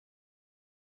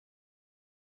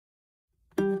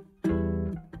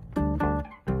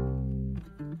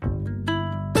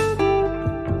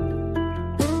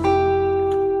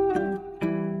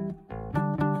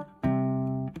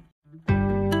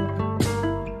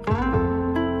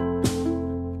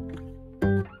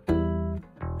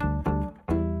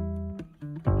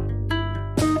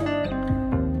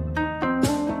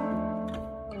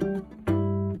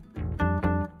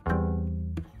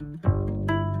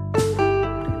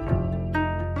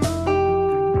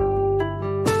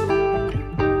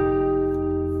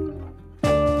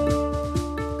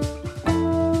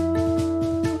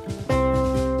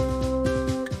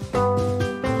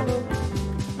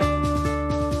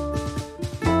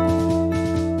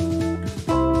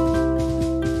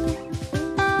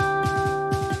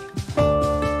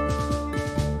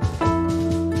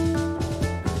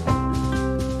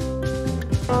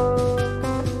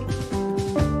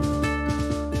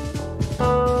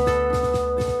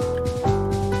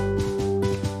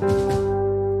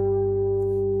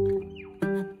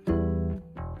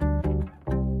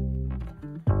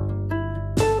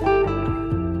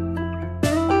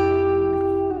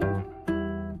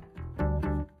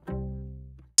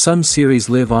Some series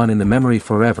live on in the memory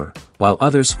forever, while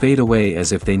others fade away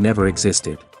as if they never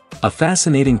existed. A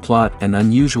fascinating plot and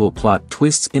unusual plot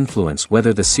twists influence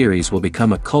whether the series will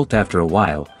become a cult after a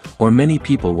while, or many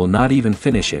people will not even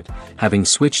finish it, having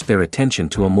switched their attention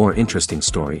to a more interesting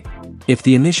story. If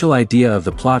the initial idea of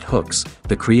the plot hooks,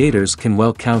 the creators can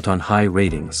well count on high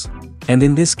ratings. And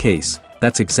in this case,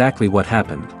 that's exactly what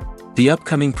happened. The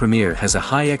upcoming premiere has a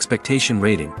high expectation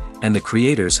rating, and the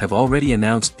creators have already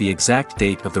announced the exact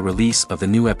date of the release of the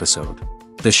new episode.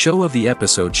 The show of the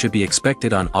episode should be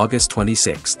expected on August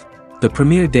 26th. The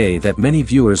premiere day that many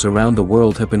viewers around the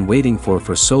world have been waiting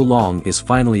for so long is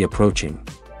finally approaching.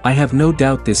 I have no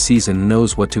doubt this season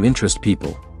knows what to interest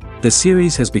people. The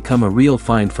series has become a real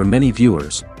find for many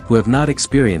viewers, who have not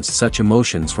experienced such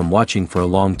emotions from watching for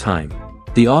a long time.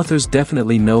 The authors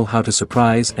definitely know how to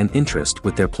surprise and interest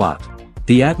with their plot.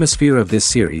 The atmosphere of this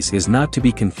series is not to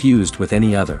be confused with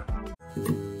any other.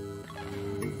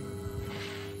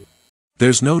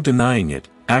 There's no denying it,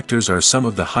 actors are some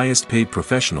of the highest paid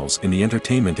professionals in the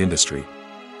entertainment industry.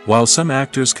 While some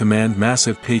actors command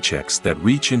massive paychecks that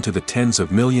reach into the tens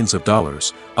of millions of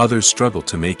dollars, others struggle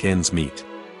to make ends meet.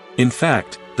 In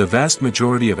fact, the vast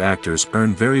majority of actors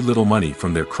earn very little money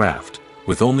from their craft,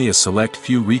 with only a select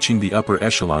few reaching the upper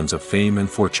echelons of fame and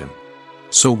fortune.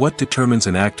 So what determines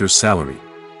an actor's salary?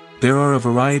 There are a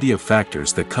variety of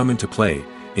factors that come into play,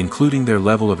 including their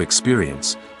level of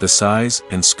experience, the size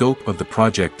and scope of the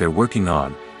project they're working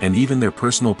on, and even their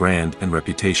personal brand and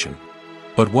reputation.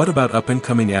 But what about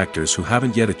up-and-coming actors who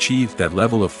haven't yet achieved that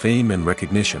level of fame and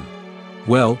recognition?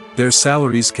 Well, their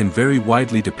salaries can vary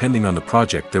widely depending on the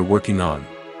project they're working on.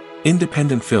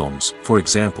 Independent films, for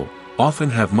example, often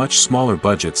have much smaller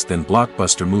budgets than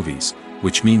blockbuster movies,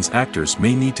 which means actors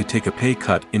may need to take a pay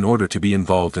cut in order to be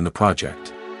involved in the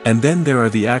project. And then there are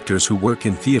the actors who work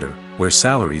in theater, where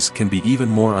salaries can be even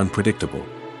more unpredictable.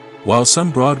 While some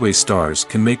Broadway stars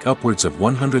can make upwards of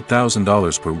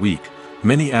 $100,000 per week,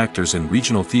 many actors in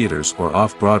regional theaters or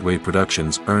off-Broadway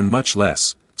productions earn much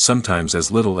less, sometimes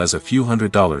as little as a few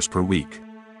 $100s per week.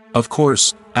 Of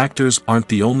course, actors aren't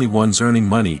the only ones earning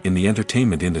money in the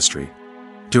entertainment industry.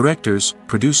 Directors,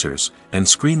 producers, and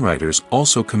screenwriters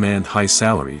also command high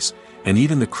salaries, and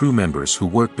even the crew members who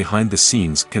work behind the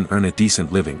scenes can earn a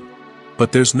decent living.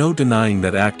 But there's no denying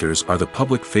that actors are the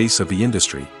public face of the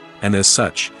industry, and as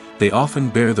such, they often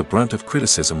bear the brunt of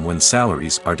criticism when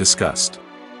salaries are discussed.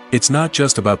 It's not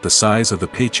just about the size of the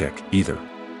paycheck, either.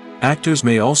 Actors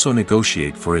may also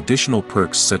negotiate for additional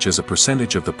perks such as a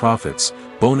percentage of the profits,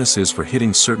 bonuses for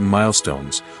hitting certain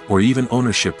milestones, or even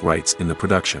ownership rights in the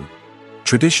production.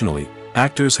 Traditionally,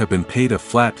 actors have been paid a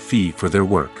flat fee for their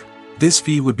work. This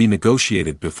fee would be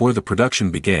negotiated before the production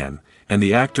began, and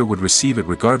the actor would receive it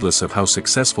regardless of how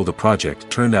successful the project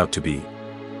turned out to be.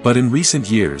 But in recent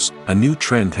years, a new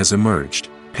trend has emerged,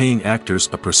 paying actors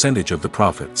a percentage of the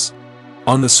profits.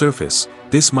 On the surface,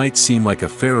 this might seem like a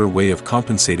fairer way of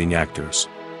compensating actors.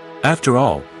 After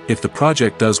all, if the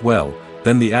project does well,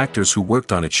 then the actors who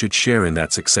worked on it should share in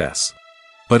that success.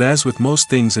 But as with most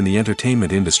things in the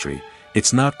entertainment industry,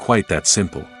 it's not quite that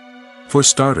simple. For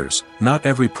starters, not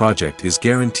every project is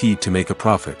guaranteed to make a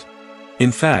profit.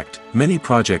 In fact, many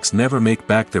projects never make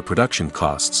back their production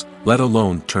costs, let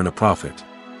alone turn a profit.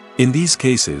 In these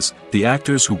cases, the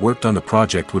actors who worked on the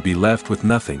project would be left with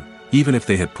nothing, even if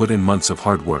they had put in months of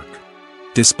hard work.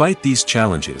 Despite these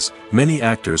challenges, many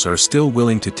actors are still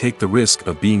willing to take the risk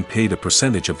of being paid a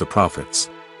percentage of the profits.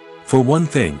 For one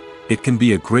thing, it can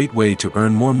be a great way to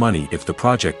earn more money if the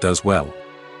project does well.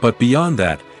 But beyond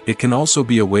that, it can also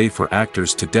be a way for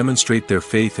actors to demonstrate their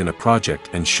faith in a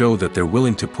project and show that they're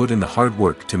willing to put in the hard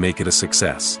work to make it a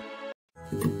success.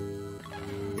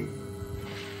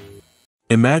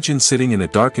 Imagine sitting in a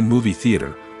darkened movie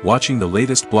theater, watching the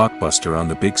latest blockbuster on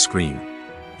the big screen.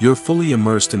 You're fully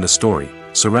immersed in the story,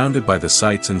 surrounded by the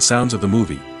sights and sounds of the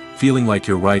movie, feeling like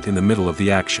you're right in the middle of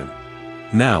the action.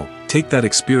 Now, take that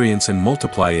experience and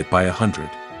multiply it by 100.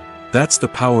 That's the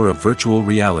power of virtual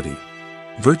reality.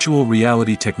 Virtual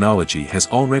reality technology has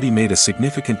already made a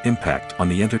significant impact on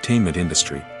the entertainment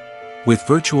industry. With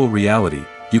virtual reality,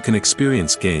 you can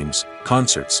experience games,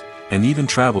 concerts, and even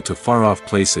travel to far-off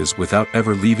places without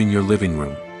ever leaving your living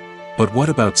room. But what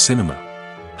about cinema?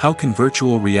 How can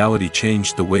virtual reality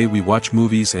change the way we watch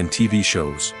movies and TV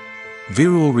shows?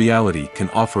 Virtual reality can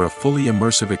offer a fully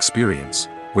immersive experience,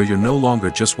 where you're no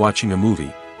longer just watching a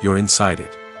movie, you're inside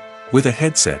it. With a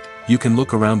headset, you can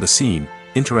look around the scene,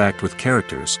 interact with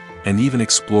characters, and even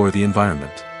explore the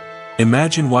environment.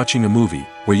 Imagine watching a movie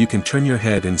where you can turn your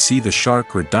head and see the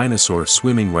shark or dinosaur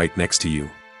swimming right next to you.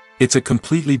 It's a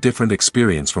completely different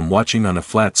experience from watching on a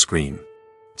flat screen.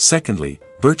 Secondly,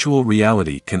 Virtual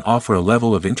reality can offer a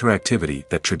level of interactivity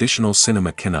that traditional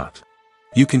cinema cannot.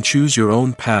 You can choose your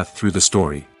own path through the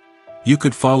story. You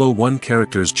could follow one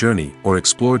character's journey or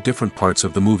explore different parts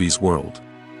of the movie's world.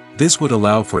 This would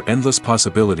allow for endless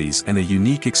possibilities and a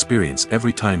unique experience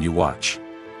every time you watch.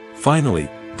 Finally,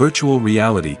 virtual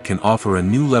reality can offer a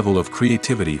new level of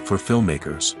creativity for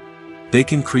filmmakers. They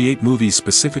can create movies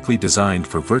specifically designed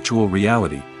for virtual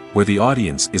reality, where the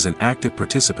audience is an active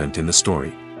participant in the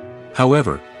story.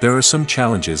 However, there are some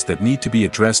challenges that need to be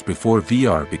addressed before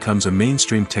VR becomes a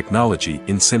mainstream technology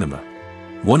in cinema.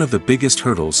 One of the biggest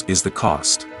hurdles is the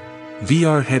cost.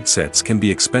 VR headsets can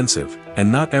be expensive, and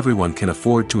not everyone can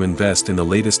afford to invest in the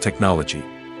latest technology.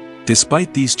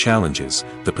 Despite these challenges,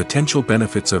 the potential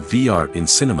benefits of VR in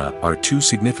cinema are too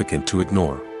significant to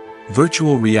ignore.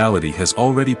 Virtual reality has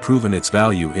already proven its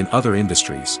value in other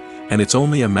industries, and it's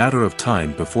only a matter of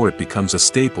time before it becomes a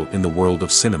staple in the world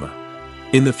of cinema.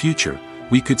 In the future,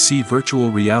 we could see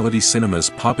virtual reality cinemas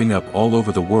popping up all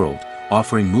over the world,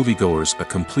 offering moviegoers a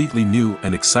completely new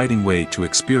and exciting way to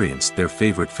experience their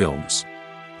favorite films.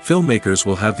 Filmmakers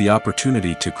will have the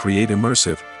opportunity to create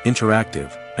immersive,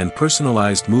 interactive, and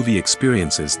personalized movie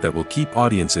experiences that will keep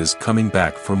audiences coming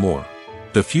back for more.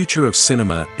 The future of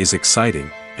cinema is exciting,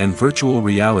 and virtual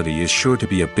reality is sure to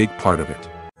be a big part of it.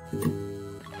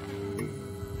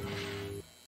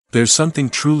 There's something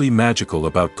truly magical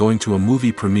about going to a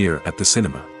movie premiere at the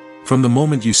cinema. From the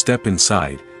moment you step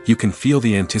inside, you can feel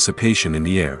the anticipation in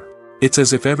the air. It's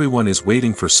as if everyone is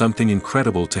waiting for something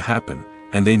incredible to happen,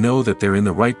 and they know that they're in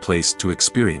the right place to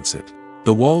experience it.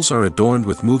 The walls are adorned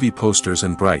with movie posters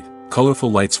and bright,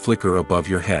 colorful lights flicker above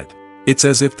your head. It's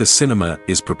as if the cinema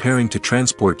is preparing to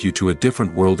transport you to a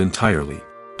different world entirely.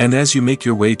 And as you make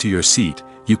your way to your seat,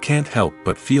 you can't help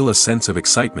but feel a sense of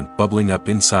excitement bubbling up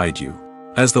inside you.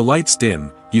 As the lights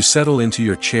dim, you settle into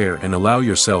your chair and allow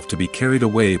yourself to be carried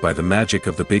away by the magic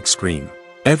of the big screen.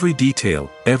 Every detail,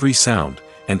 every sound,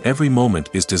 and every moment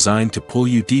is designed to pull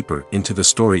you deeper into the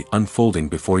story unfolding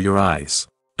before your eyes.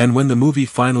 And when the movie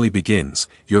finally begins,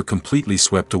 you're completely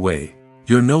swept away.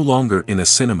 You're no longer in a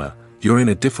cinema, you're in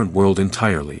a different world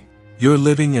entirely. You're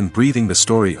living and breathing the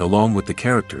story along with the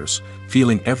characters,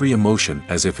 feeling every emotion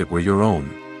as if it were your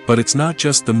own. But it's not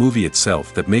just the movie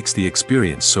itself that makes the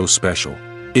experience so special.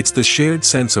 It's the shared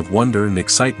sense of wonder and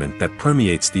excitement that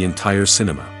permeates the entire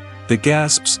cinema. The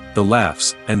gasps, the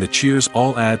laughs, and the cheers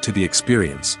all add to the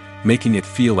experience, making it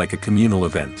feel like a communal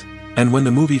event. And when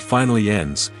the movie finally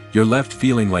ends, you're left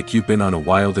feeling like you've been on a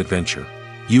wild adventure.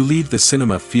 You leave the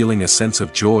cinema feeling a sense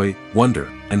of joy,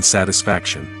 wonder, and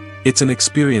satisfaction. It's an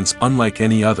experience unlike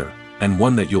any other, and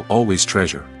one that you'll always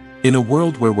treasure. In a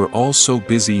world where we're all so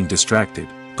busy and distracted,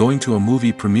 going to a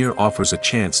movie premiere offers a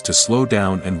chance to slow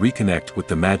down and reconnect with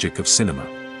the magic of cinema.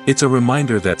 It's a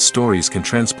reminder that stories can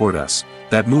transport us,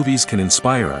 that movies can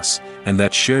inspire us, and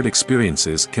that shared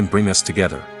experiences can bring us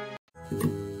together.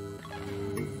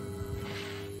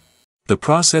 The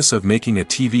process of making a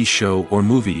TV show or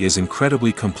movie is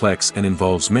incredibly complex and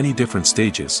involves many different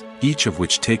stages, each of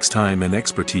which takes time and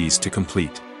expertise to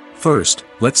complete. First,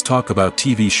 let's talk about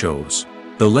TV shows.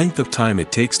 The length of time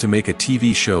it takes to make a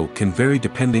TV show can vary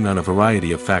depending on a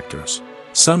variety of factors.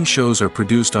 Some shows are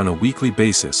produced on a weekly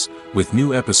basis, with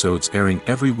new episodes airing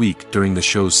every week during the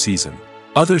show's season.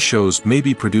 Other shows may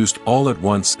be produced all at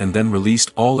once and then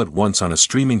released all at once on a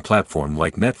streaming platform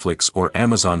like Netflix or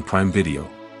Amazon Prime Video.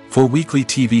 For weekly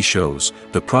TV shows,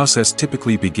 the process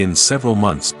typically begins several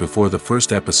months before the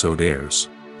first episode airs.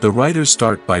 The writers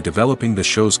start by developing the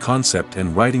show's concept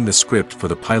and writing the script for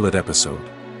the pilot episode.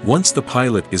 Once the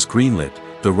pilot is greenlit,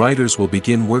 the writers will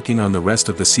begin working on the rest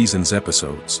of the season's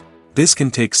episodes. This can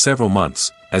take several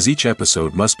months, as each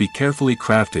episode must be carefully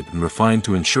crafted and refined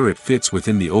to ensure it fits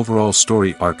within the overall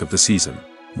story arc of the season.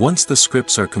 Once the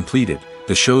scripts are completed,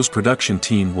 the show's production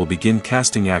team will begin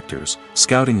casting actors,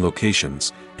 scouting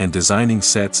locations, and designing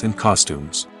sets and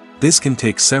costumes. This can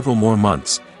take several more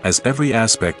months, as every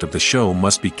aspect of the show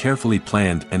must be carefully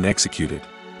planned and executed.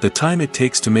 The time it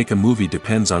takes to make a movie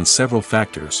depends on several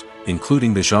factors,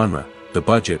 including the genre, the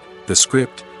budget, the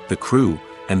script, the crew,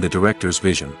 and the director's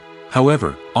vision.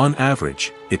 However, on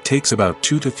average, it takes about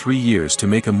 2 to 3 years to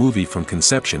make a movie from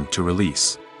conception to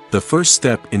release. The first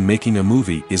step in making a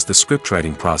movie is the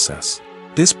scriptwriting process.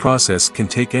 This process can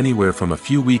take anywhere from a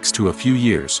few weeks to a few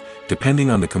years, depending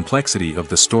on the complexity of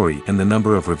the story and the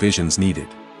number of revisions needed.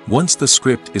 Once the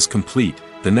script is complete,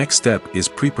 the next step is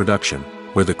pre-production,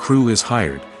 where the crew is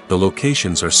hired, the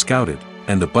locations are scouted,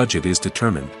 and the budget is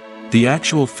determined. The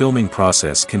actual filming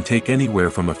process can take anywhere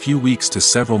from a few weeks to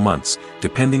several months,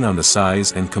 depending on the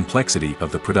size and complexity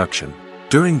of the production.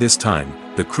 During this time,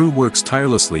 the crew works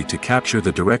tirelessly to capture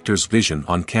the director's vision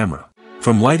on camera.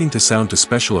 From lighting to sound to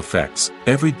special effects,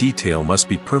 every detail must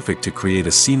be perfect to create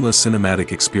a seamless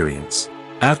cinematic experience.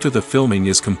 After the filming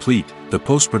is complete, the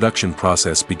post-production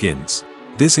process begins.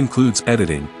 This includes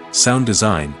editing, sound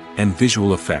design, and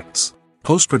visual effects.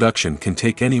 Post-production can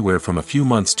take anywhere from a few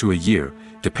months to a year,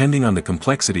 depending on the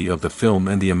complexity of the film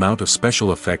and the amount of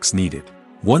special effects needed.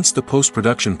 Once the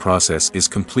post-production process is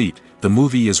complete, the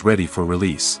movie is ready for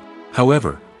release.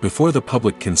 However, before the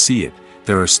public can see it,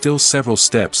 there are still several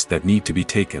steps that need to be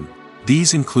taken.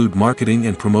 These include marketing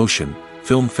and promotion,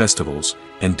 film festivals,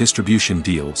 and distribution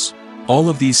deals. All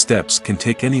of these steps can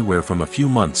take anywhere from a few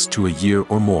months to a year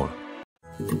or more.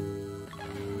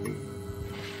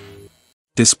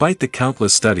 Despite the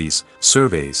countless studies,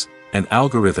 surveys, and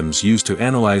algorithms used to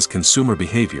analyze consumer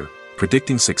behavior,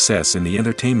 predicting success in the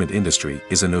entertainment industry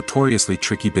is a notoriously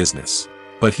tricky business.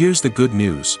 But here's the good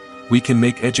news: we can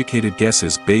make educated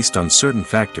guesses based on certain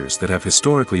factors that have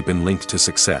historically been linked to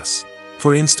success.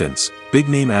 For instance,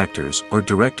 big-name actors or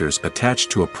directors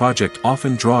attached to a project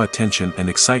often draw attention and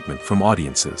excitement from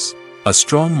audiences. A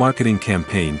strong marketing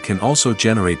campaign can also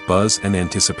generate buzz and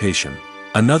anticipation.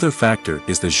 Another factor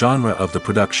is the genre of the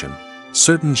production.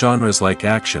 Certain genres like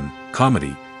action,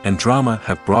 comedy, and drama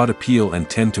have broad appeal and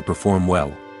tend to perform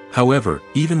well. However,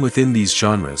 even within these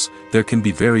genres, there can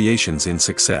be variations in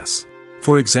success.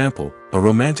 For example, a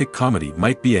romantic comedy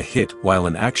might be a hit while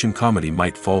an action comedy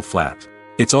might fall flat.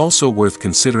 It's also worth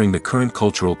considering the current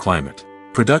cultural climate.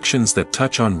 Productions that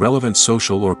touch on relevant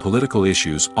social or political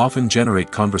issues often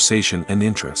generate conversation and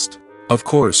interest. Of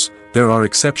course, there are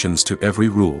exceptions to every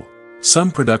rule.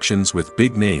 Some productions with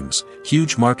big names,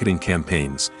 huge marketing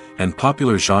campaigns, and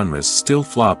popular genres still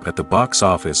flop at the box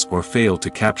office or fail to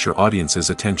capture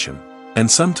audiences' attention. And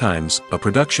sometimes, a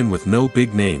production with no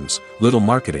big names, little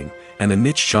marketing, and a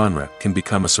niche genre can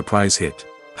become a surprise hit.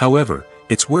 However,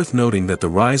 it's worth noting that the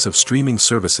rise of streaming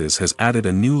services has added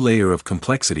a new layer of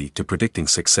complexity to predicting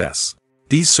success.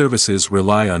 These services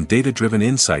rely on data-driven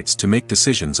insights to make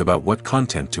decisions about what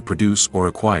content to produce or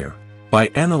acquire. By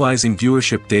analyzing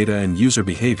viewership data and user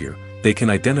behavior, they can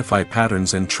identify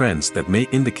patterns and trends that may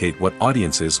indicate what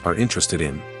audiences are interested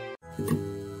in.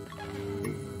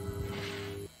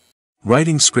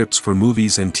 Writing scripts for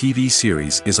movies and TV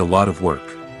series is a lot of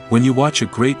work. When you watch a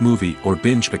great movie or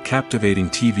binge a captivating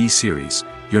TV series,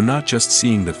 you're not just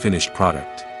seeing the finished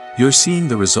product. You're seeing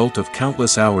the result of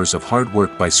countless hours of hard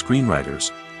work by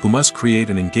screenwriters, who must create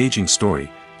an engaging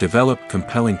story, develop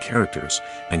compelling characters,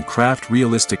 and craft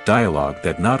realistic dialogue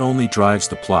that not only drives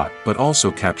the plot but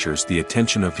also captures the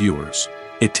attention of viewers.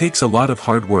 It takes a lot of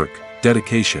hard work,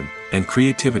 dedication, and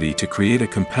creativity to create a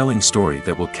compelling story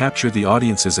that will capture the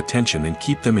audience's attention and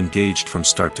keep them engaged from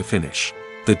start to finish.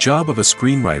 The job of a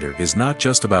screenwriter is not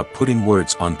just about putting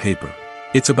words on paper.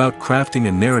 It's about crafting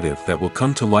a narrative that will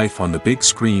come to life on the big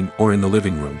screen or in the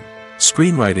living room.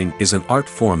 Screenwriting is an art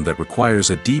form that requires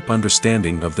a deep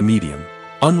understanding of the medium.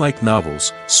 Unlike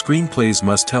novels, screenplays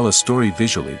must tell a story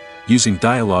visually, using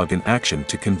dialogue and action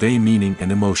to convey meaning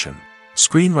and emotion.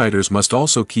 Screenwriters must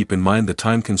also keep in mind the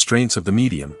time constraints of the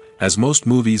medium, as most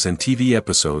movies and TV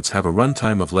episodes have a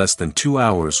runtime of less than 2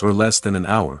 hours or less than an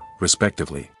hour,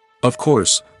 respectively. Of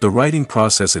course, the writing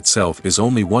process itself is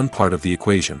only one part of the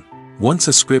equation. Once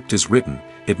a script is written,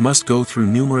 it must go through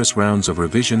numerous rounds of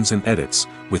revisions and edits,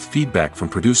 with feedback from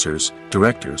producers,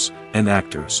 directors, and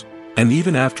actors. And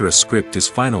even after a script is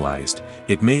finalized,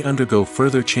 it may undergo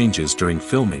further changes during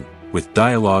filming, with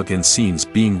dialogue and scenes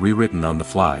being rewritten on the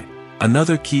fly.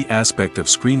 Another key aspect of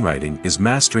screenwriting is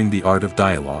mastering the art of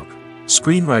dialogue.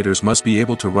 Screenwriters must be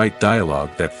able to write dialogue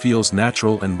that feels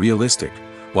natural and realistic,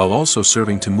 while also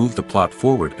serving to move the plot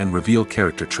forward and reveal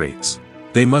character traits.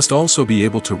 They must also be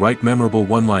able to write memorable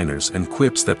one-liners and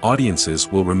quips that audiences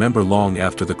will remember long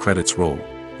after the credits roll.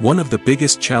 One of the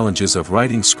biggest challenges of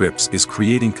writing scripts is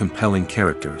creating compelling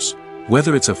characters.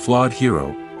 Whether it's a flawed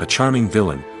hero, a charming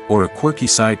villain, or a quirky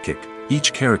sidekick,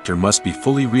 each character must be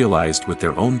fully realized with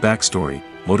their own backstory,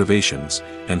 motivations,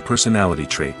 and personality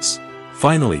traits.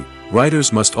 Finally,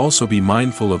 writers must also be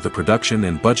mindful of the production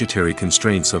and budgetary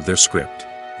constraints of their script.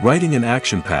 Writing an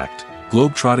action-packed,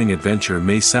 globe-trotting adventure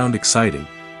may sound exciting,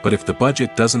 but if the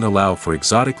budget doesn't allow for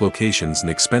exotic locations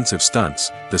and expensive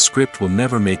stunts, the script will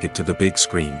never make it to the big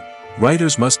screen.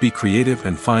 Writers must be creative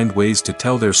and find ways to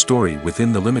tell their story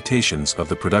within the limitations of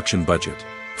the production budget.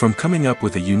 From coming up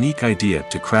with a unique idea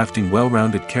to crafting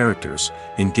well-rounded characters,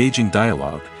 engaging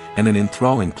dialogue, and an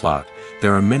enthralling plot,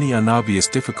 there are many unobvious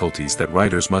difficulties that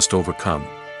writers must overcome.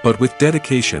 But with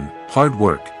dedication, hard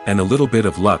work, and a little bit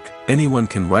of luck, anyone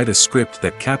can write a script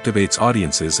that captivates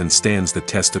audiences and stands the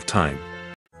test of time.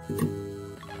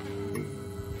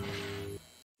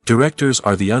 Directors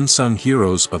are the unsung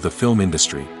heroes of the film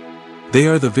industry. They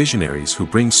are the visionaries who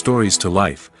bring stories to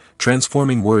life,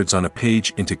 transforming words on a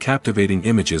page into captivating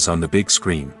images on the big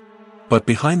screen. But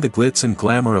behind the glitz and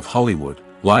glamour of Hollywood,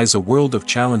 lies a world of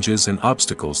challenges and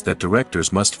obstacles that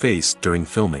directors must face during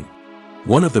filming.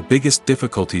 One of the biggest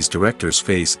difficulties directors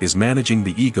face is managing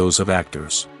the egos of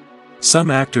actors. Some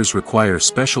actors require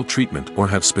special treatment or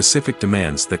have specific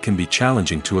demands that can be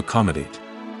challenging to accommodate.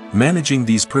 Managing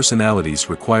these personalities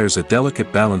requires a delicate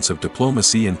balance of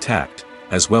diplomacy and tact,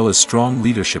 as well as strong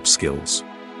leadership skills.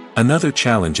 Another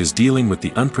challenge is dealing with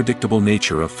the unpredictable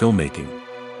nature of filmmaking.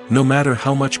 No matter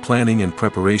how much planning and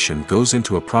preparation goes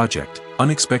into a project,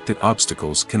 unexpected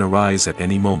obstacles can arise at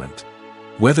any moment.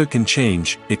 Weather can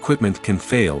change, equipment can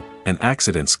fail, and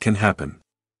accidents can happen.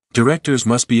 Directors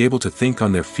must be able to think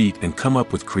on their feet and come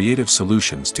up with creative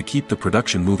solutions to keep the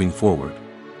production moving forward.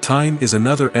 Time is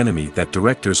another enemy that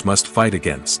directors must fight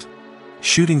against.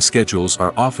 Shooting schedules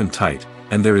are often tight,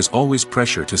 and there is always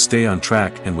pressure to stay on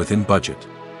track and within budget.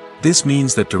 This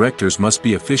means that directors must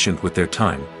be efficient with their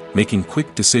time, making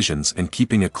quick decisions and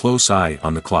keeping a close eye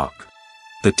on the clock.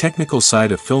 The technical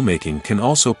side of filmmaking can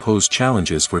also pose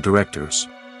challenges for directors.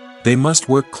 They must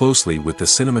work closely with the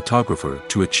cinematographer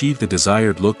to achieve the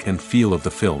desired look and feel of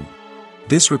the film.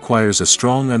 This requires a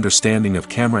strong understanding of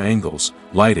camera angles,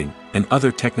 lighting, and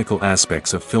other technical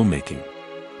aspects of filmmaking.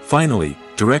 Finally,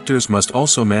 directors must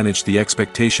also manage the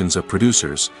expectations of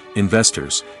producers,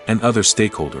 investors, and other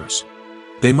stakeholders.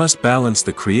 They must balance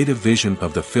the creative vision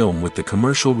of the film with the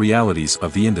commercial realities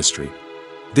of the industry.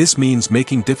 This means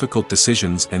making difficult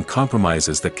decisions and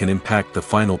compromises that can impact the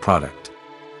final product.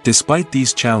 Despite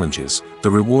these challenges,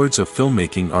 the rewards of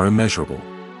filmmaking are immeasurable.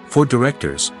 For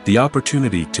directors, the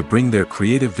opportunity to bring their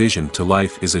creative vision to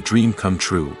life is a dream come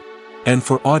true. And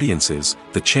for audiences,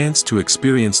 the chance to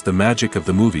experience the magic of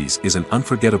the movies is an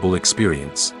unforgettable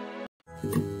experience.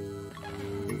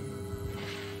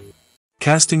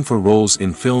 Casting for roles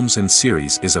in films and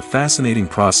series is a fascinating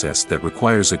process that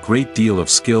requires a great deal of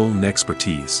skill and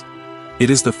expertise. It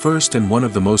is the first and one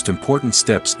of the most important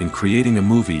steps in creating a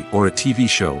movie or a TV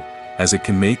show, as it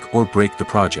can make or break the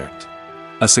project.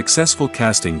 A successful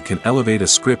casting can elevate a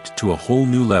script to a whole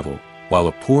new level, while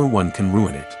a poor one can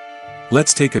ruin it.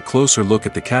 Let's take a closer look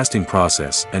at the casting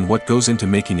process and what goes into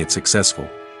making it successful.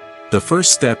 The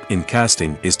first step in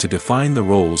casting is to define the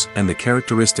roles and the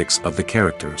characteristics of the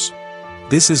characters.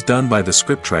 This is done by the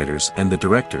scriptwriters and the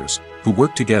directors, who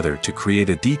work together to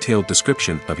create a detailed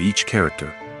description of each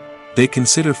character. They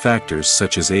consider factors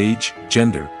such as age,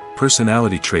 gender,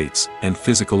 personality traits, and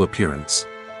physical appearance.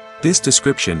 This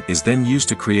description is then used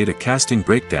to create a casting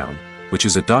breakdown, which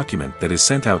is a document that is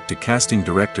sent out to casting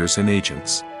directors and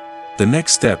agents. The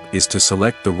next step is to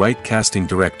select the right casting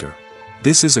director.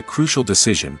 This is a crucial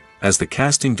decision, as the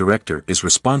casting director is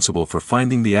responsible for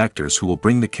finding the actors who will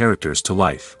bring the characters to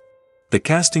life. The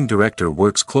casting director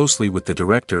works closely with the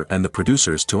director and the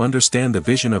producers to understand the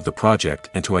vision of the project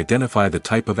and to identify the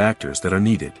type of actors that are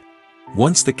needed.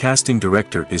 Once the casting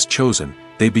director is chosen,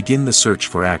 they begin the search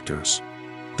for actors.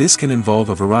 This can involve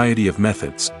a variety of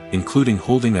methods, including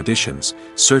holding auditions,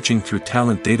 searching through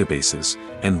talent databases,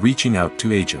 and reaching out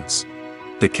to agents.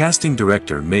 The casting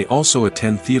director may also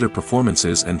attend theater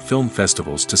performances and film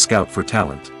festivals to scout for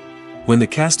talent. When the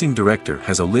casting director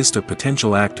has a list of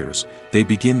potential actors, they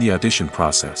begin the audition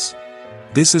process.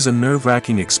 This is a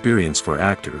nerve-wracking experience for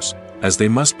actors, as they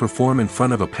must perform in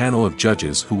front of a panel of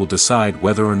judges who will decide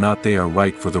whether or not they are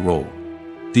right for the role.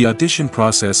 The audition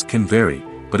process can vary,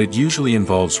 but it usually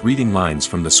involves reading lines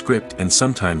from the script and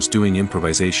sometimes doing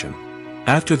improvisation.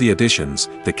 After the auditions,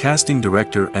 the casting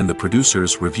director and the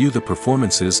producers review the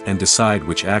performances and decide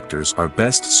which actors are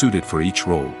best suited for each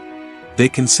role. They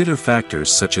consider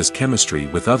factors such as chemistry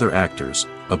with other actors,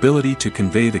 ability to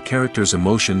convey the character's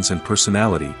emotions and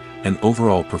personality, and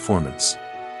overall performance.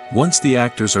 Once the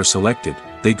actors are selected,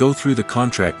 they go through the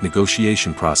contract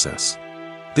negotiation process.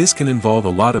 This can involve a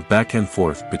lot of back and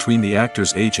forth between the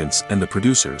actors' agents and the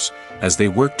producers, as they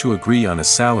work to agree on a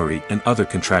salary and other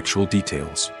contractual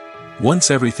details.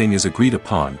 Once everything is agreed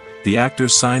upon, the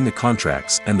actors sign the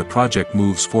contracts and the project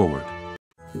moves forward.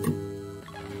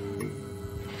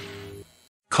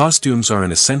 Costumes are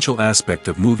an essential aspect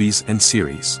of movies and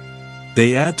series.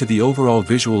 They add to the overall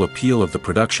visual appeal of the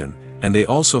production, and they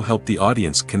also help the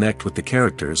audience connect with the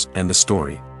characters and the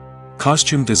story.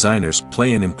 Costume designers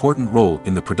play an important role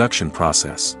in the production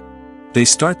process. They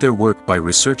start their work by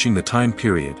researching the time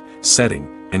period,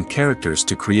 setting, and characters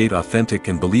to create authentic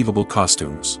and believable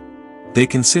costumes. They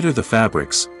consider the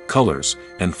fabrics, colors,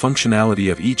 and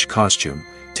functionality of each costume,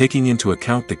 taking into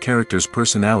account the character's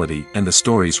personality and the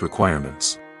story's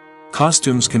requirements.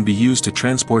 Costumes can be used to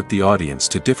transport the audience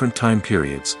to different time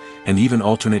periods, and even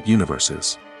alternate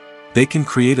universes. They can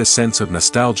create a sense of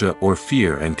nostalgia or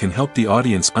fear and can help the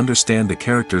audience understand the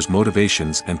character's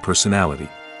motivations and personality.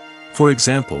 For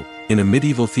example, in a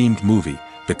medieval-themed movie,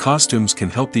 the costumes can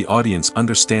help the audience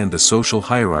understand the social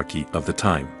hierarchy of the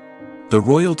time. The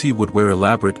royalty would wear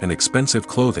elaborate and expensive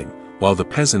clothing, while the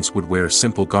peasants would wear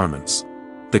simple garments.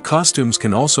 The costumes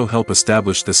can also help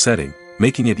establish the setting,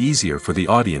 making it easier for the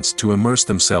audience to immerse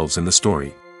themselves in the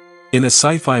story. In a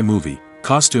sci-fi movie,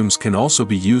 costumes can also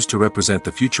be used to represent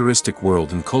the futuristic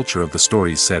world and culture of the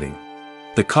story's setting.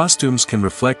 The costumes can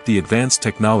reflect the advanced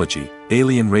technology,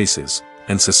 alien races,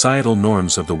 and societal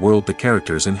norms of the world the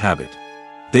characters inhabit.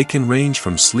 They can range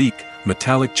from sleek,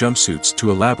 metallic jumpsuits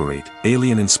to elaborate,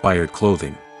 alien-inspired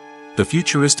clothing. The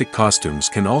futuristic costumes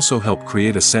can also help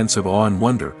create a sense of awe and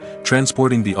wonder,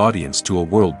 transporting the audience to a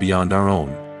world beyond our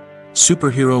own.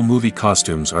 Superhero movie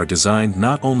costumes are designed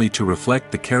not only to reflect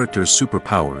the character's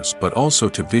superpowers but also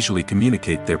to visually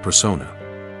communicate their persona.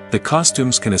 The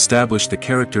costumes can establish the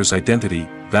character's identity,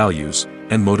 values,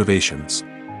 and motivations.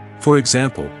 For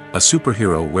example, a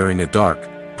superhero wearing a dark,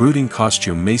 brooding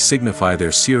costume may signify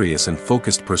their serious and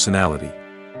focused personality.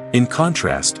 In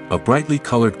contrast, a brightly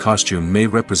colored costume may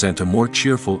represent a more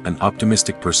cheerful and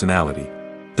optimistic personality.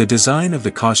 The design of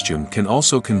the costume can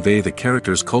also convey the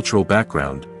character's cultural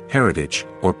background, heritage,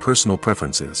 or personal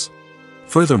preferences.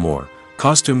 Furthermore,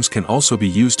 costumes can also be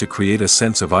used to create a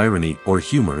sense of irony or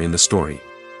humor in the story.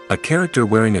 A character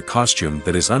wearing a costume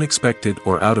that is unexpected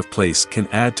or out of place can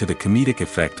add to the comedic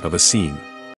effect of a scene.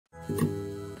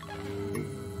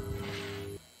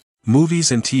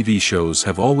 Movies and TV shows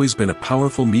have always been a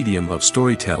powerful medium of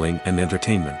storytelling and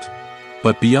entertainment.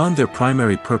 But beyond their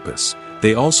primary purpose,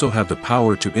 they also have the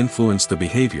power to influence the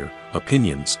behavior,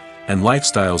 opinions, and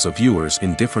lifestyles of viewers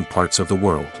in different parts of the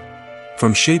world.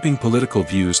 From shaping political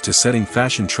views to setting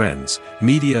fashion trends,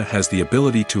 media has the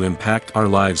ability to impact our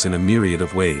lives in a myriad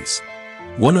of ways.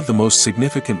 One of the most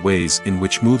significant ways in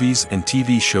which movies and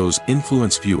TV shows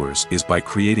influence viewers is by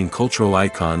creating cultural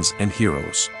icons and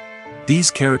heroes.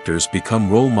 These characters become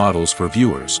role models for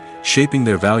viewers, shaping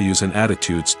their values and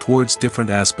attitudes towards different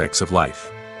aspects of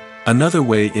life. Another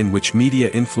way in which media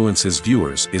influences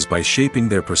viewers is by shaping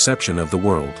their perception of the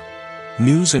world.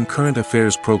 News and current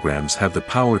affairs programs have the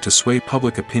power to sway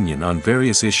public opinion on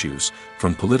various issues,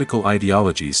 from political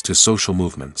ideologies to social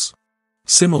movements.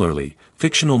 Similarly,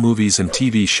 fictional movies and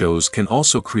TV shows can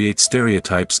also create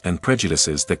stereotypes and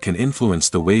prejudices that can influence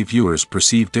the way viewers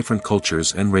perceive different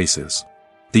cultures and races.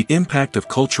 The impact of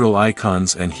cultural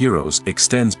icons and heroes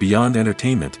extends beyond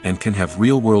entertainment and can have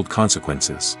real-world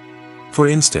consequences. For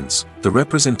instance, the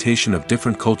representation of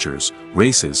different cultures,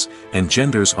 races, and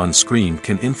genders on screen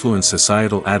can influence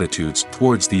societal attitudes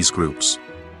towards these groups.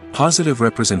 Positive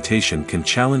representation can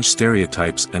challenge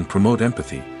stereotypes and promote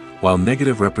empathy, while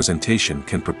negative representation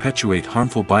can perpetuate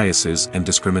harmful biases and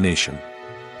discrimination.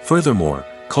 Furthermore,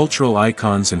 cultural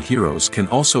icons and heroes can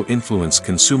also influence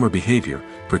consumer behavior,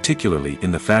 particularly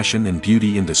in the fashion and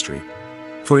beauty industry.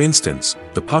 For instance,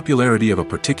 the popularity of a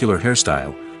particular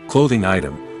hairstyle, clothing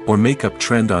item, or makeup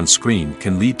trend on screen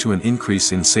can lead to an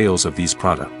increase in sales of these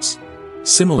products.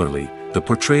 Similarly, the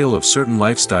portrayal of certain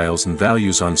lifestyles and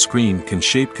values on screen can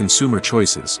shape consumer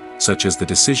choices, such as the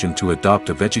decision to adopt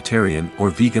a vegetarian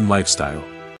or vegan lifestyle.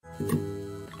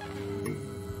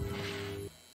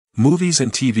 Movies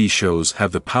and TV shows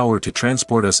have the power to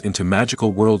transport us into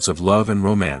magical worlds of love and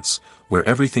romance, where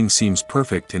everything seems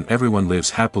perfect and everyone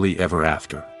lives happily ever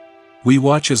after. We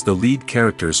watch as the lead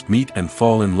characters meet and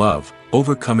fall in love,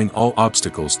 overcoming all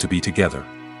obstacles to be together.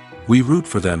 We root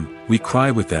for them, we cry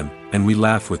with them, and we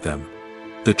laugh with them.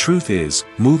 The truth is,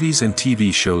 movies and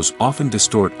TV shows often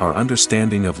distort our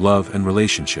understanding of love and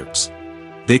relationships.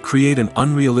 They create an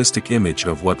unrealistic image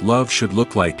of what love should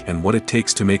look like and what it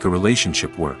takes to make a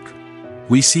relationship work.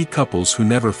 We see couples who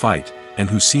never fight, and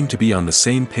who seem to be on the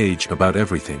same page about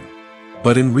everything.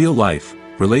 But in real life,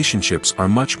 relationships are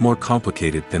much more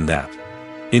complicated than that.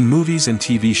 In movies and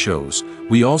TV shows,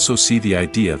 we also see the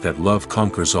idea that love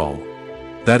conquers all.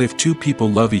 That if two people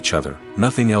love each other,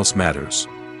 nothing else matters.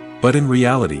 But in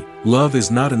reality, love is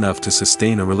not enough to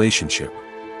sustain a relationship.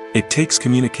 It takes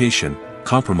communication,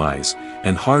 compromise,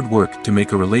 and hard work to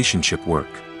make a relationship work.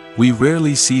 We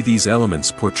rarely see these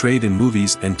elements portrayed in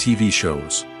movies and TV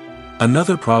shows.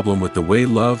 Another problem with the way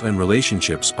love and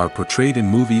relationships are portrayed in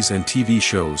movies and TV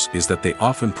shows is that they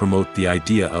often promote the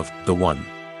idea of the one.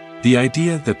 The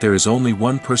idea that there is only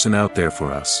one person out there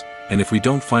for us, and if we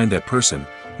don't find that person,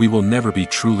 we will never be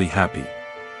truly happy.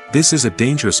 This is a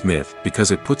dangerous myth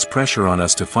because it puts pressure on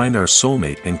us to find our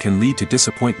soulmate and can lead to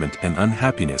disappointment and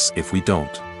unhappiness if we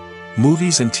don't.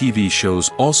 Movies and TV shows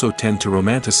also tend to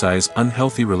romanticize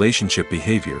unhealthy relationship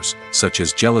behaviors, such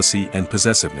as jealousy and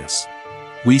possessiveness.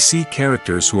 We see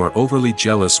characters who are overly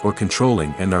jealous or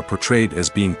controlling and are portrayed as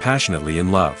being passionately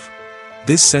in love.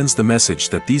 This sends the message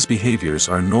that these behaviors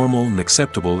are normal and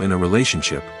acceptable in a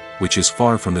relationship, which is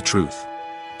far from the truth.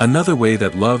 Another way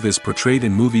that love is portrayed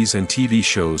in movies and TV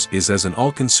shows is as an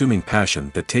all-consuming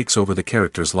passion that takes over the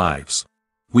characters' lives.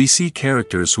 We see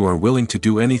characters who are willing to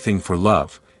do anything for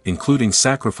love, including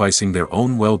sacrificing their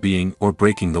own well-being or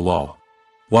breaking the law.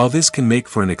 While this can make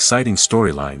for an exciting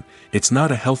storyline, it's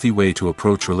not a healthy way to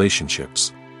approach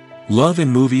relationships. Love in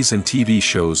movies and TV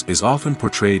shows is often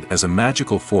portrayed as a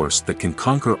magical force that can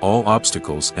conquer all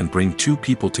obstacles and bring two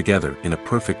people together in a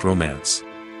perfect romance.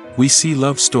 We see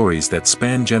love stories that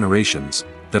span generations,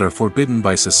 that are forbidden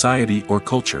by society or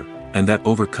culture, and that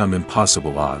overcome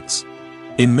impossible odds.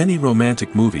 In many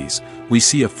romantic movies, we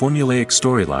see a formulaic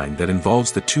storyline that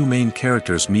involves the two main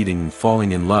characters meeting and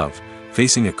falling in love,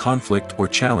 facing a conflict or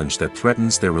challenge that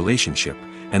threatens their relationship,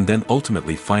 and then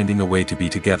ultimately finding a way to be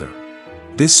together.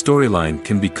 This storyline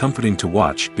can be comforting to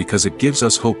watch because it gives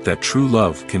us hope that true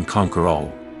love can conquer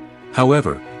all.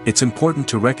 However, it's important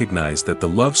to recognize that the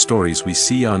love stories we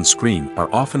see on screen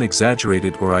are often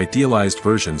exaggerated or idealized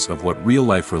versions of what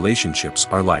real-life relationships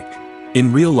are like.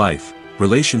 In real life,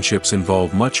 relationships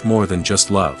involve much more than just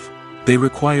love. They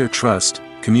require trust,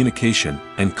 communication,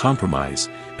 and compromise,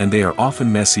 and they are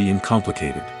often messy and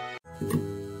complicated.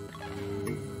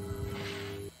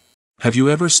 Have you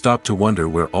ever stopped to wonder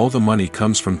where all the money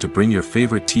comes from to bring your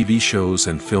favorite TV shows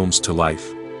and films to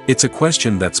life? It's a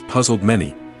question that's puzzled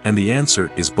many, and the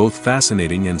answer is both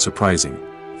fascinating and surprising.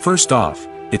 First off,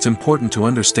 it's important to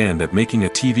understand that making a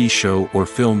TV show or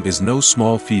film is no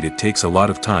small feat. It takes a lot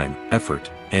of time, effort,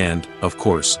 and, of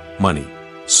course, money.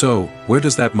 So, where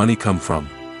does that money come from?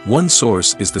 One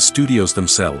source is the studios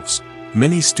themselves.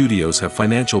 Many studios have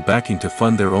financial backing to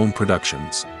fund their own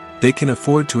productions. They can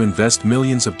afford to invest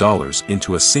millions of dollars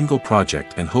into a single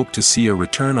project and hope to see a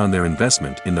return on their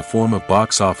investment in the form of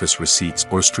box office receipts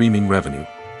or streaming revenue.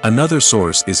 Another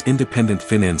source is independent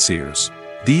financiers.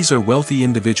 These are wealthy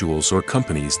individuals or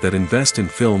companies that invest in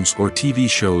films or TV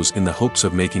shows in the hopes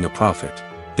of making a profit.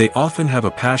 They often have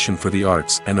a passion for the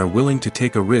arts and are willing to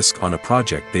take a risk on a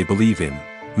project they believe in.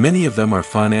 Many of them are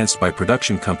financed by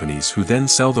production companies who then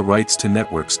sell the rights to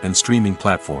networks and streaming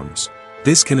platforms.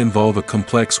 This can involve a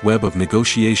complex web of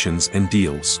negotiations and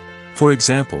deals. For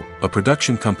example, a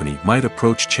production company might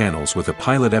approach channels with a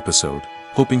pilot episode,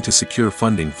 hoping to secure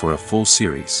funding for a full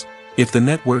series. If the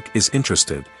network is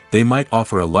interested, they might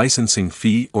offer a licensing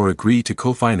fee or agree to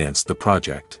co-finance the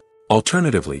project.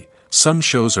 Alternatively, some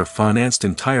shows are financed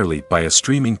entirely by a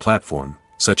streaming platform,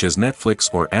 such as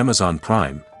Netflix or Amazon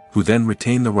Prime, who then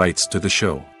retain the rights to the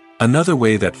show. Another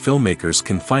way that filmmakers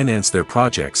can finance their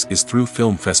projects is through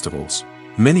film festivals.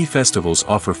 Many festivals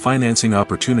offer financing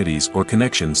opportunities or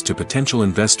connections to potential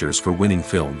investors for winning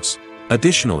films.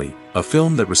 Additionally, a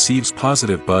film that receives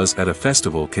positive buzz at a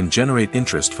festival can generate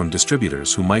interest from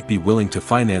distributors who might be willing to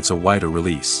finance a wider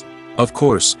release. Of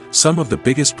course, some of the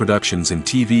biggest productions in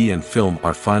TV and film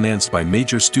are financed by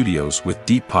major studios with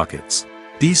deep pockets.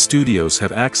 These studios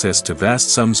have access to vast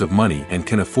sums of money and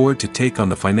can afford to take on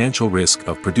the financial risk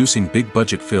of producing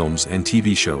big-budget films and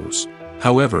TV shows.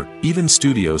 However, even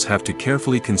studios have to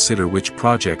carefully consider which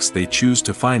projects they choose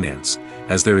to finance,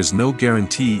 as there is no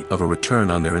guarantee of a return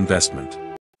on their investment.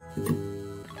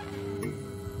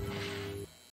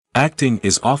 Acting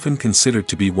is often considered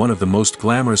to be one of the most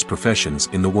glamorous professions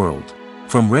in the world.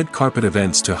 From red carpet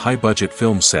events to high-budget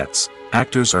film sets,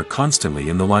 actors are constantly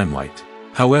in the limelight.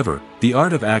 However, the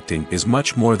art of acting is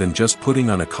much more than just putting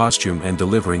on a costume and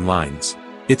delivering lines.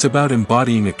 It's about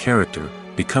embodying a character,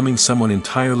 becoming someone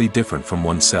entirely different from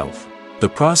oneself. The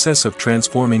process of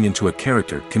transforming into a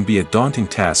character can be a daunting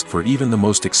task for even the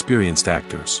most experienced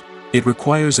actors. It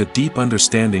requires a deep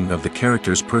understanding of the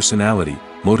character's personality,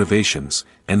 motivations,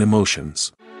 and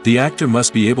emotions. The actor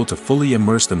must be able to fully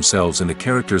immerse themselves in the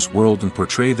character's world and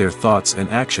portray their thoughts and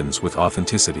actions with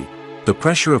authenticity. The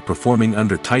pressure of performing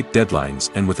under tight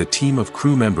deadlines and with a team of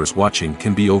crew members watching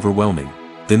can be overwhelming.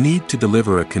 The need to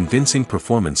deliver a convincing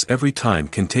performance every time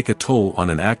can take a toll on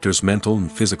an actor's mental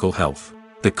and physical health.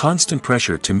 The constant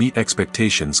pressure to meet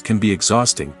expectations can be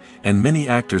exhausting, and many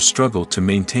actors struggle to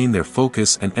maintain their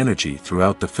focus and energy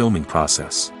throughout the filming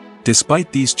process.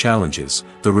 Despite these challenges,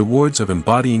 the rewards of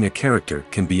embodying a character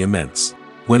can be immense.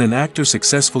 When an actor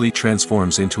successfully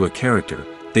transforms into a character,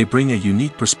 they bring a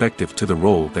unique perspective to the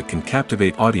role that can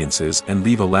captivate audiences and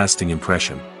leave a lasting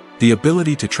impression. The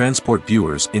ability to transport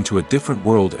viewers into a different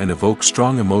world and evoke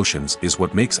strong emotions is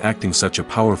what makes acting such a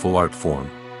powerful art form.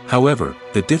 However,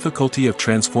 the difficulty of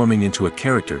transforming into a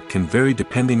character can vary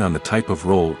depending on the type of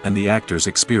role and the actor's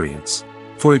experience.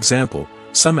 For example,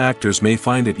 some actors may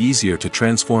find it easier to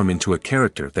transform into a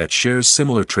character that shares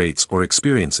similar traits or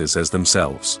experiences as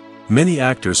themselves. Many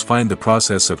actors find the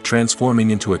process of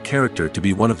transforming into a character to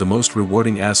be one of the most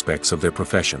rewarding aspects of their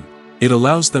profession. It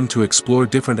allows them to explore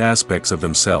different aspects of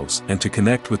themselves and to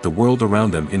connect with the world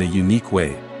around them in a unique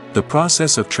way. The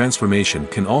process of transformation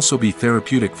can also be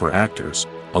therapeutic for actors,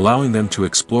 allowing them to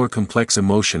explore complex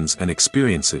emotions and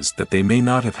experiences that they may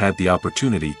not have had the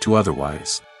opportunity to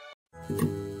otherwise.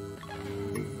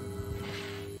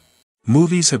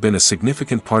 Movies have been a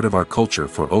significant part of our culture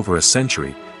for over a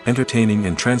century, entertaining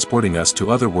and transporting us to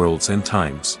other worlds and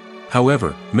times.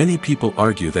 However, many people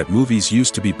argue that movies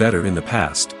used to be better in the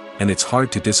past, and it's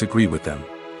hard to disagree with them.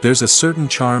 There's a certain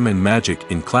charm and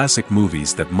magic in classic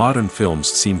movies that modern films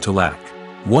seem to lack.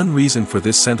 One reason for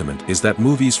this sentiment is that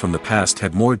movies from the past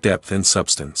had more depth and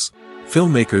substance.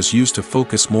 Filmmakers used to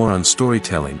focus more on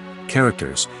storytelling,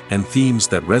 characters, and themes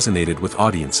that resonated with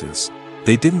audiences.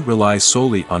 They didn't rely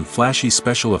solely on flashy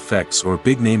special effects or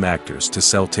big-name actors to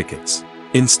sell tickets.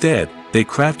 Instead, they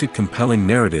crafted compelling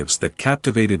narratives that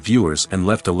captivated viewers and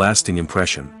left a lasting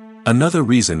impression. Another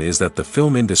reason is that the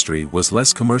film industry was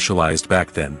less commercialized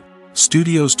back then.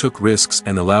 Studios took risks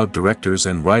and allowed directors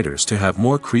and writers to have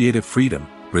more creative freedom,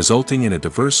 resulting in a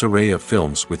diverse array of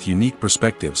films with unique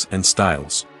perspectives and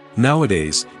styles.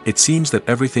 Nowadays, it seems that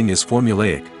everything is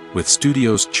formulaic, with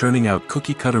studios churning out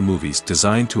cookie-cutter movies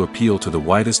designed to appeal to the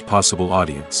widest possible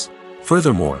audience.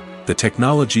 Furthermore, the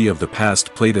technology of the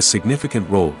past played a significant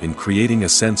role in creating a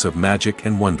sense of magic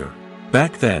and wonder.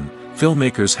 Back then,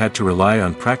 filmmakers had to rely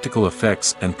on practical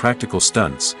effects and practical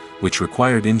stunts, which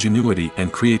required ingenuity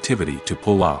and creativity to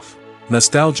pull off.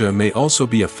 Nostalgia may also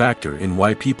be a factor in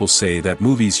why people say that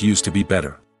movies used to be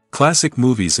better. Classic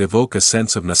movies evoke a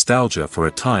sense of nostalgia for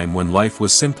a time when life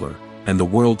was simpler, and the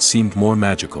world seemed more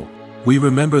magical. We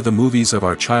remember the movies of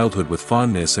our childhood with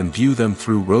fondness and view them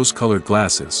through rose-colored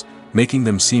glasses, making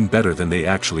them seem better than they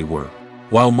actually were.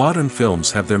 While modern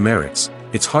films have their merits,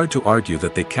 it's hard to argue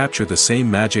that they capture the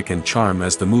same magic and charm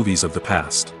as the movies of the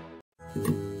past.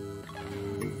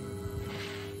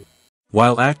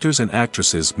 While actors and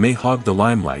actresses may hog the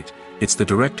limelight, it's the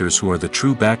directors who are the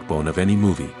true backbone of any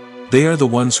movie. They are the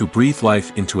ones who breathe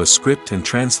life into a script and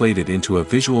translate it into a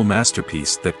visual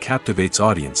masterpiece that captivates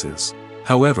audiences.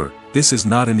 However, this is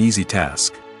not an easy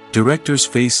task. Directors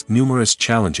face numerous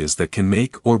challenges that can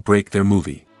make or break their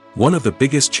movie. One of the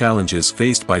biggest challenges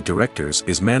faced by directors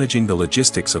is managing the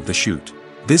logistics of the shoot.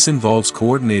 This involves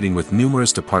coordinating with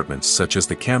numerous departments such as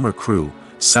the camera crew,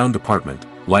 sound department,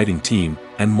 lighting team,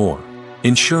 and more.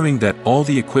 Ensuring that all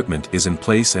the equipment is in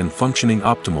place and functioning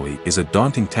optimally is a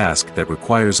daunting task that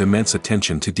requires immense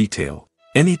attention to detail.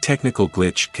 Any technical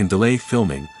glitch can delay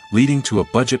filming, leading to a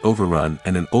budget overrun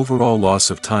and an overall loss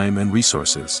of time and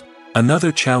resources.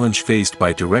 Another challenge faced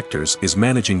by directors is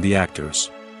managing the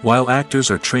actors. While actors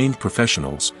are trained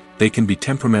professionals, they can be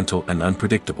temperamental and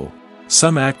unpredictable.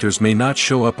 Some actors may not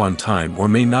show up on time or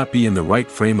may not be in the right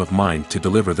frame of mind to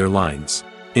deliver their lines.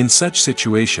 In such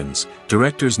situations,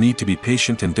 directors need to be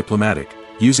patient and diplomatic,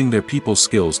 using their people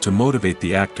skills to motivate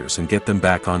the actors and get them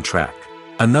back on track.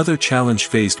 Another challenge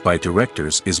faced by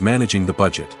directors is managing the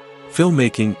budget.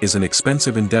 Filmmaking is an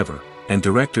expensive endeavor, and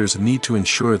directors need to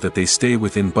ensure that they stay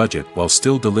within budget while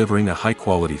still delivering a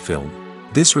high-quality film.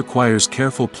 This requires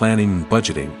careful planning and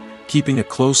budgeting, keeping a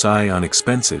close eye on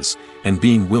expenses, and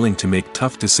being willing to make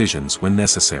tough decisions when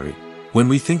necessary. When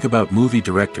we think about movie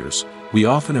directors, we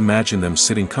often imagine them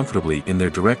sitting comfortably in their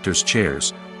director's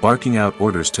chairs, barking out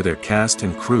orders to their cast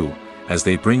and crew, as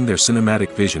they bring their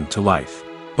cinematic vision to life.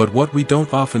 But what we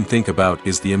don't often think about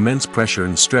is the immense pressure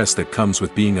and stress that comes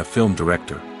with being a film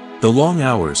director. The long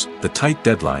hours, the tight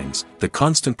deadlines, the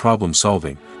constant problem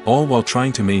solving, all while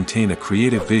trying to maintain a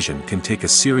creative vision can take a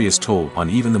serious toll on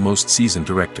even the most seasoned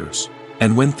directors.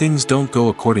 And when things don't go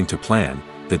according to plan,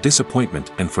 the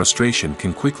disappointment and frustration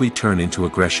can quickly turn into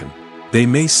aggression. They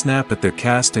may snap at their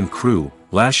cast and crew,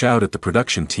 lash out at the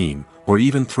production team, or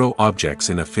even throw objects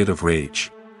in a fit of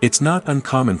rage. It's not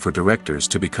uncommon for directors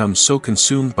to become so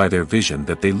consumed by their vision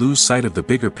that they lose sight of the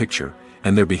bigger picture,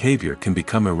 and their behavior can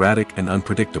become erratic and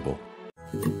unpredictable.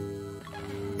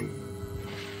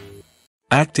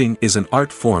 Acting is an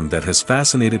art form that has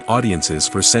fascinated audiences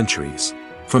for centuries.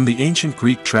 From the ancient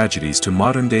Greek tragedies to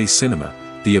modern-day cinema,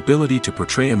 the ability to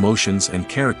portray emotions and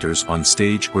characters on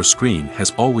stage or screen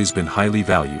has always been highly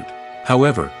valued.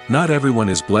 However, not everyone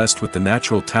is blessed with the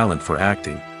natural talent for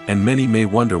acting, and many may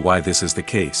wonder why this is the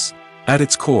case. At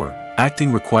its core,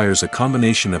 acting requires a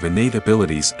combination of innate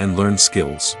abilities and learned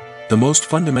skills. The most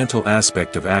fundamental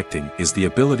aspect of acting is the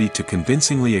ability to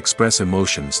convincingly express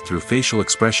emotions through facial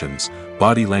expressions,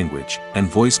 body language, and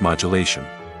voice modulation.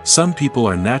 Some people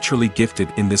are naturally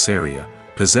gifted in this area,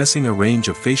 possessing a range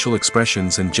of facial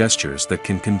expressions and gestures that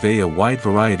can convey a wide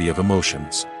variety of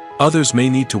emotions. Others may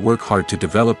need to work hard to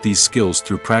develop these skills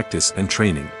through practice and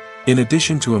training. In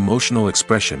addition to emotional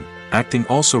expression, acting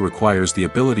also requires the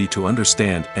ability to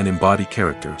understand and embody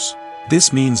characters.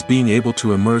 This means being able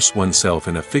to immerse oneself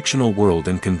in a fictional world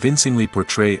and convincingly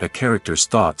portray a character's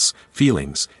thoughts,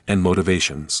 feelings, and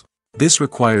motivations. This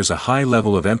requires a high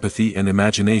level of empathy and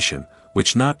imagination,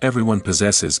 which not everyone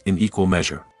possesses in equal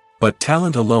measure. But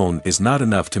talent alone is not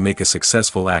enough to make a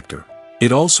successful actor.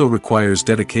 It also requires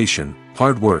dedication,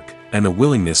 hard work, and a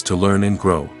willingness to learn and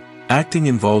grow. Acting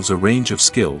involves a range of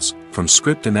skills, from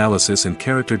script analysis and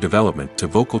character development to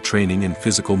vocal training and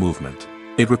physical movement.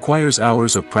 It requires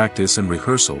hours of practice and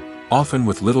rehearsal, often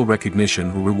with little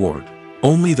recognition or reward.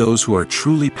 Only those who are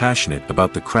truly passionate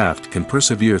about the craft can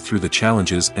persevere through the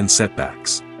challenges and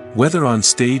setbacks. Whether on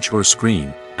stage or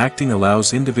screen, acting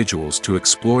allows individuals to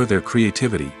explore their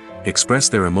creativity, express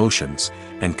their emotions,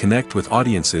 and connect with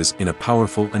audiences in a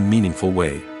powerful and meaningful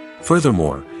way.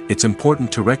 Furthermore, it's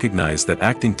important to recognize that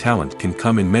acting talent can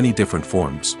come in many different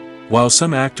forms. While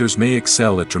some actors may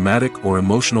excel at dramatic or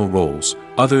emotional roles,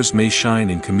 others may shine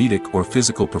in comedic or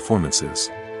physical performances.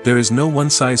 There is no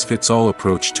one-size-fits-all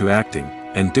approach to acting,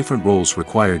 and different roles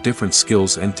require different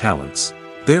skills and talents.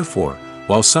 Therefore,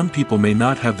 while some people may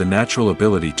not have the natural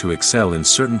ability to excel in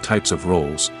certain types of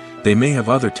roles, they may have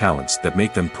other talents that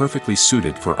make them perfectly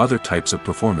suited for other types of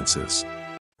performances.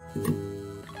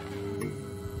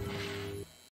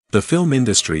 The film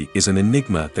industry is an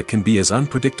enigma that can be as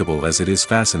unpredictable as it is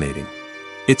fascinating.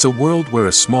 It's a world where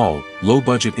a small,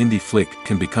 low-budget indie flick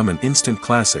can become an instant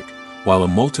classic, while a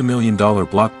multi-million-dollar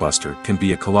blockbuster can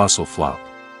be a colossal flop.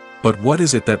 But what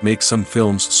is it that makes some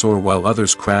films soar while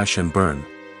others crash and burn?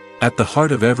 At the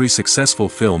heart of every successful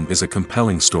film is a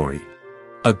compelling story.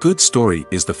 A good story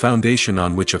is the foundation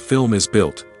on which a film is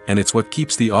built, and it's what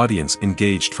keeps the audience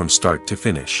engaged from start to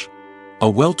finish. A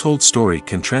well-told story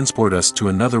can transport us to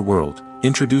another world,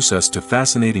 introduce us to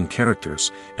fascinating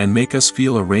characters, and make us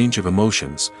feel a range of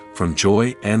emotions, from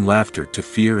joy and laughter to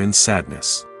fear and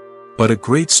sadness. But a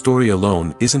great story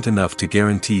alone isn't enough to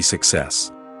guarantee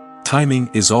success. Timing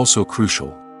is also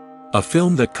crucial. A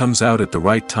film that comes out at the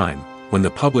right time, when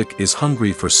the public is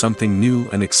hungry for something new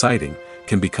and exciting,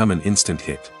 can become an instant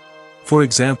hit. For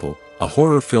example, a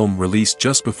horror film released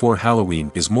just before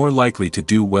Halloween is more likely to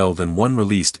do well than one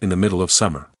released in the middle of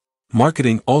summer.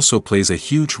 Marketing also plays a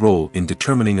huge role in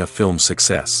determining a film's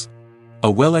success.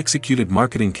 A well-executed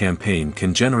marketing campaign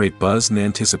can generate buzz and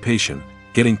anticipation,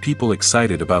 getting people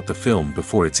excited about the film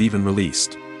before it's even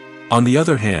released. On the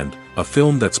other hand, a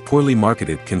film that's poorly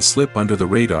marketed can slip under the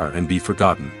radar and be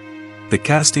forgotten. The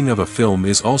casting of a film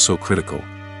is also critical.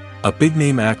 A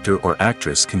big-name actor or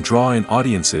actress can draw in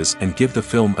audiences and give the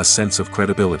film a sense of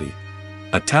credibility.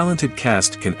 A talented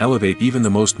cast can elevate even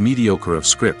the most mediocre of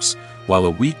scripts, while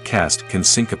a weak cast can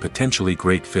sink a potentially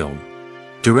great film.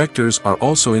 Directors are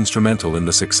also instrumental in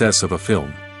the success of a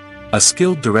film. A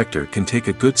skilled director can take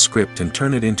a good script and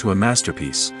turn it into a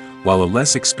masterpiece, while a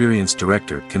less experienced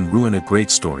director can ruin a great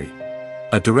story.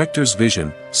 A director's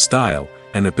vision, style,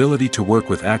 and ability to work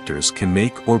with actors can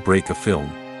make or break a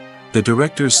film. The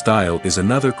director's style is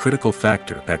another critical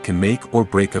factor that can make or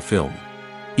break a film.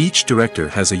 Each director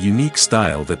has a unique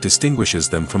style that distinguishes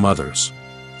them from others.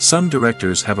 Some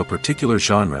directors have a particular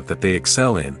genre that they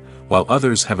excel in, while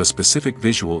others have a specific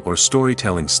visual or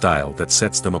storytelling style that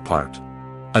sets them apart.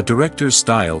 A director's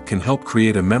style can help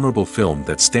create a memorable film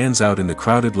that stands out in the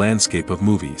crowded landscape of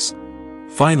movies.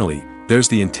 Finally, there's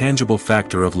the intangible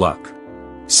factor of luck.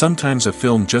 Sometimes a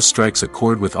film just strikes a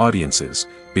chord with audiences,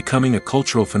 becoming a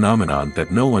cultural phenomenon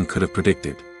that no one could have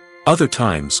predicted. Other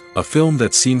times, a film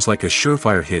that seems like a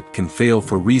surefire hit can fail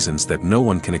for reasons that no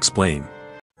one can explain.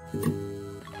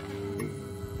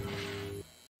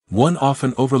 One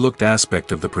often overlooked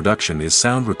aspect of the production is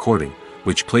sound recording,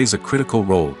 which plays a critical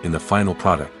role in the final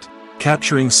product.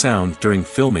 Capturing sound during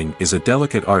filming is a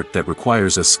delicate art that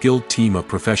requires a skilled team of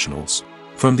professionals.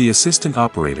 From the assistant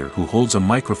operator who holds a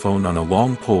microphone on a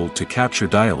long pole to capture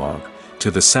dialogue, to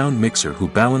the sound mixer who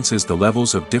balances the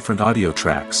levels of different audio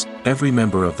tracks, every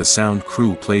member of the sound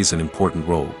crew plays an important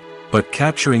role. But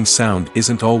capturing sound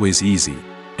isn't always easy.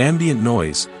 Ambient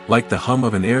noise, like the hum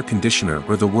of an air conditioner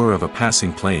or the whir of a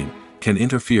passing plane, can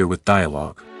interfere with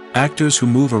dialogue. Actors who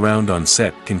move around on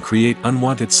set can create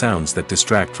unwanted sounds that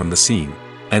distract from the scene.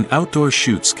 And outdoor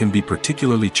shoots can be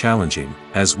particularly challenging,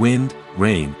 as wind,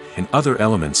 rain, and other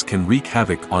elements can wreak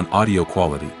havoc on audio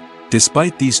quality.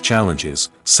 Despite these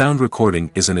challenges, sound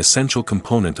recording is an essential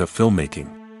component of filmmaking.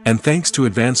 And thanks to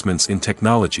advancements in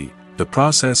technology, the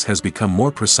process has become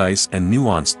more precise and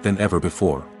nuanced than ever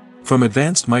before. From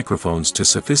advanced microphones to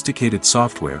sophisticated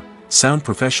software, sound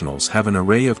professionals have an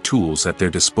array of tools at their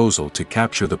disposal to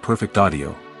capture the perfect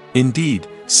audio. Indeed,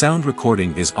 sound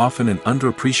recording is often an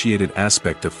underappreciated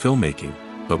aspect of filmmaking,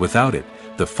 but without it,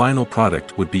 the final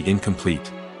product would be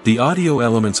incomplete. The audio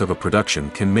elements of a production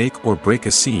can make or break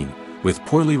a scene, with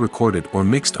poorly recorded or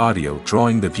mixed audio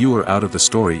drawing the viewer out of the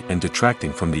story and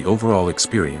detracting from the overall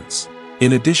experience.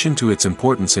 In addition to its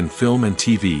importance in film and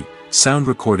TV, sound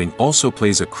recording also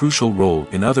plays a crucial role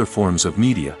in other forms of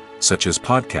media, such as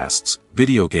podcasts,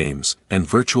 video games, and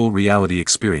virtual reality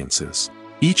experiences.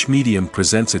 Each medium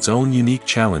presents its own unique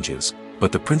challenges,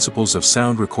 but the principles of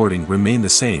sound recording remain the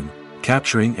same,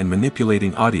 capturing and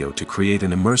manipulating audio to create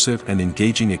an immersive and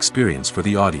engaging experience for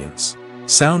the audience.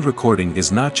 Sound recording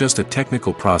is not just a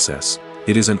technical process,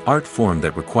 it is an art form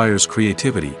that requires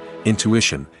creativity,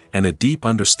 intuition, and a deep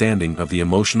understanding of the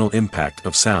emotional impact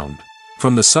of sound.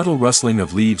 From the subtle rustling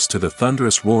of leaves to the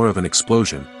thunderous roar of an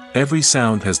explosion, every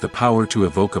sound has the power to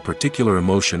evoke a particular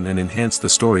emotion and enhance the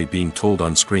story being told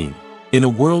on screen. In a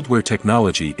world where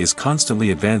technology is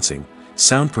constantly advancing,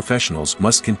 sound professionals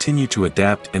must continue to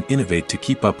adapt and innovate to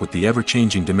keep up with the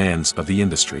ever-changing demands of the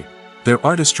industry. Their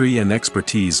artistry and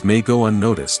expertise may go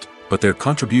unnoticed, but their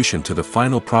contribution to the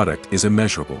final product is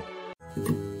immeasurable.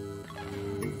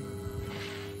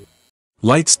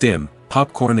 Lights dim,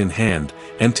 popcorn in hand,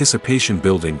 anticipation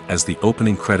building as the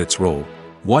opening credits roll.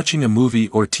 Watching a movie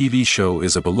or TV show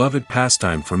is a beloved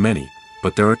pastime for many,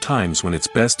 but there are times when it's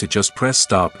best to just press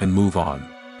stop and move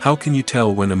on. How can you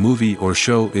tell when a movie or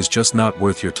show is just not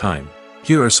worth your time?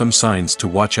 Here are some signs to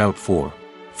watch out for.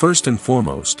 First and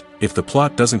foremost, if the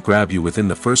plot doesn't grab you within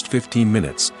the first 15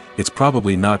 minutes, it's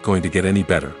probably not going to get any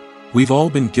better. We've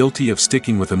all been guilty of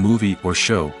sticking with a movie or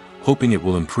show, hoping it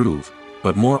will improve,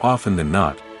 but more often than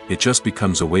not, it just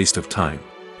becomes a waste of time.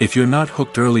 If you're not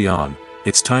hooked early on,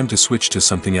 it's time to switch to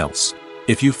something else.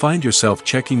 If you find yourself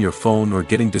checking your phone or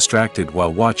getting distracted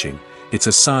while watching, it's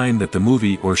a sign that the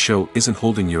movie or show isn't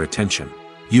holding your attention.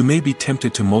 You may be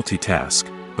tempted to multitask,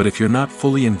 but if you're not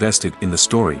fully invested in the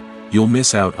story, you'll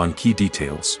miss out on key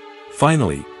details.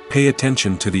 Finally, pay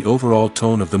attention to the overall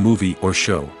tone of the movie or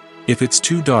show. If it's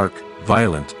too dark,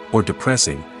 violent, or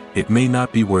depressing, it may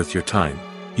not be worth your time.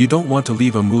 You don't want to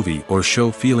leave a movie or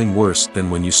show feeling worse than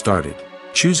when you started.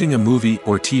 Choosing a movie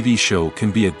or TV show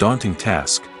can be a daunting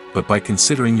task, but by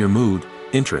considering your mood,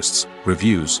 interests,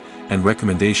 reviews, and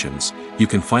recommendations, you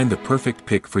can find the perfect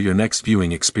pick for your next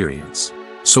viewing experience.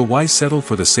 So why settle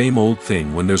for the same old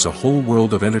thing when there's a whole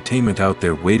world of entertainment out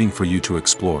there waiting for you to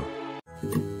explore?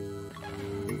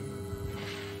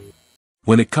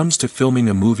 When it comes to filming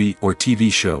a movie or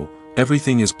TV show,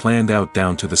 everything is planned out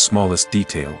down to the smallest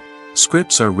detail.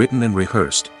 Scripts are written and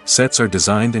rehearsed, sets are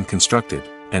designed and constructed,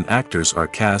 and actors are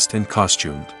cast and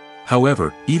costumed.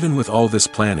 However, even with all this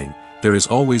planning, there is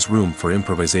always room for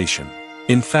improvisation.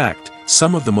 In fact,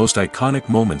 some of the most iconic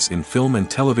moments in film and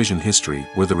television history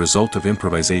were the result of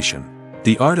improvisation.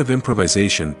 The art of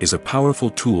improvisation is a powerful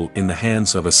tool in the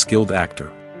hands of a skilled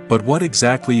actor. But what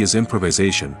exactly is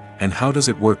improvisation, and how does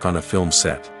it work on a film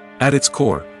set? At its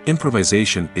core,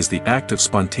 improvisation is the act of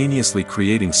spontaneously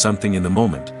creating something in the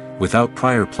moment, without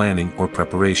prior planning or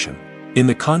preparation. In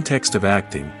the context of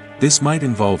acting, this might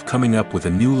involve coming up with a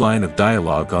new line of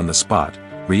dialogue on the spot,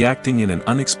 reacting in an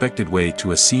unexpected way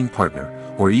to a scene partner,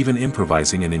 or even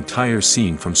improvising an entire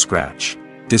scene from scratch.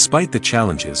 Despite the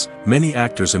challenges, many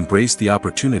actors embrace the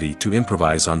opportunity to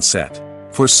improvise on set.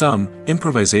 For some,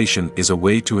 improvisation is a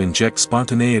way to inject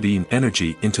spontaneity and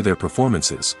energy into their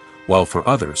performances, while for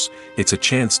others, it's a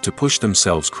chance to push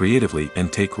themselves creatively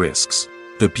and take risks.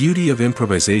 The beauty of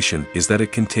improvisation is that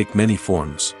it can take many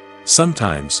forms.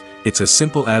 Sometimes, it's a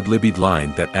simple ad-libbed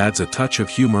line that adds a touch of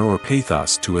humor or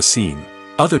pathos to a scene.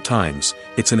 Other times,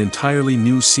 it's an entirely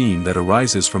new scene that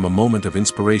arises from a moment of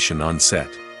inspiration on set.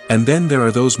 And then there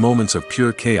are those moments of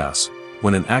pure chaos,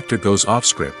 when an actor goes off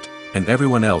script, and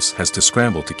everyone else has to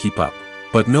scramble to keep up.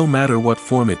 But no matter what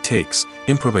form it takes,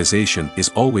 improvisation is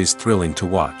always thrilling to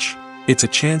watch. It's a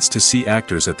chance to see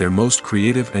actors at their most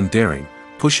creative and daring,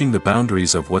 pushing the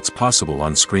boundaries of what's possible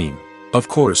on screen. Of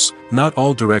course, not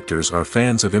all directors are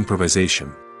fans of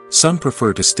improvisation. Some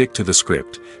prefer to stick to the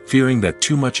script, fearing that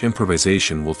too much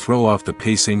improvisation will throw off the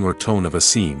pacing or tone of a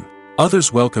scene.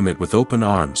 Others welcome it with open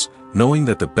arms, knowing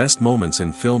that the best moments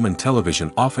in film and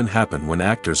television often happen when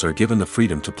actors are given the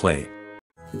freedom to play.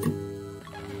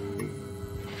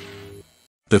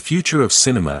 The future of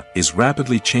cinema is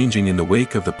rapidly changing in the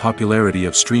wake of the popularity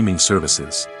of streaming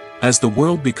services. As the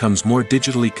world becomes more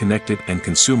digitally connected and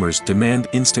consumers demand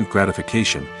instant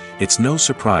gratification, it's no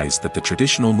surprise that the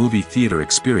traditional movie theater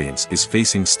experience is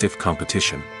facing stiff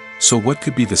competition. So what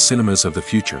could be the cinemas of the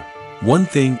future? One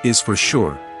thing is for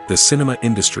sure, the cinema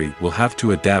industry will have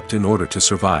to adapt in order to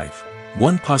survive.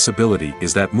 One possibility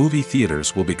is that movie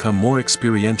theaters will become more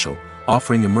experiential,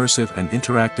 offering immersive and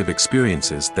interactive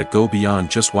experiences that go beyond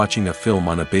just watching a film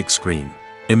on a big screen.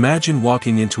 Imagine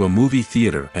walking into a movie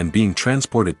theater and being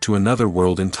transported to another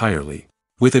world entirely.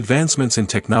 With advancements in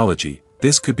technology,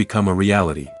 this could become a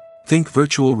reality. Think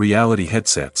virtual reality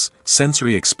headsets,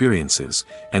 sensory experiences,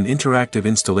 and interactive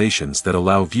installations that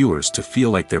allow viewers to feel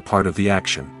like they're part of the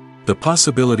action. The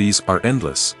possibilities are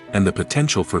endless, and the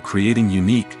potential for creating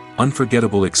unique,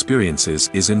 unforgettable experiences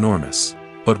is enormous.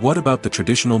 But what about the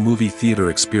traditional movie theater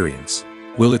experience?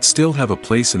 Will it still have a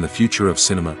place in the future of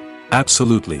cinema?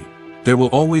 Absolutely. There will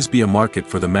always be a market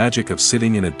for the magic of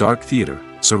sitting in a dark theater,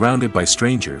 surrounded by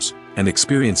strangers, and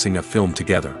experiencing a film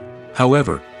together.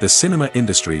 However, the cinema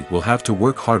industry will have to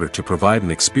work harder to provide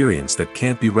an experience that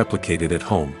can't be replicated at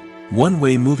home. One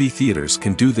way movie theaters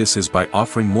can do this is by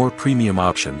offering more premium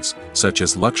options, such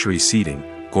as luxury seating,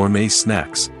 gourmet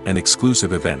snacks, and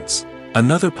exclusive events.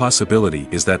 Another possibility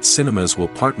is that cinemas will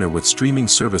partner with streaming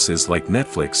services like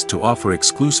Netflix to offer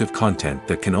exclusive content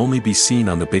that can only be seen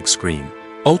on the big screen.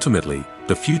 Ultimately,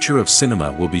 the future of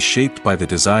cinema will be shaped by the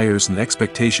desires and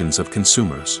expectations of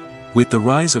consumers. With the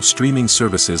rise of streaming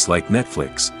services like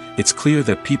Netflix, it's clear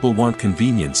that people want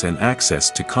convenience and access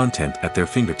to content at their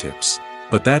fingertips.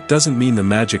 But that doesn't mean the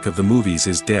magic of the movies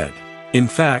is dead. In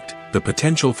fact, the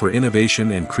potential for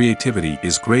innovation and creativity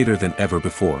is greater than ever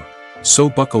before. So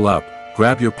buckle up,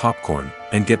 grab your popcorn,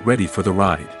 and get ready for the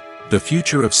ride. The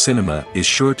future of cinema is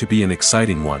sure to be an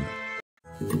exciting one.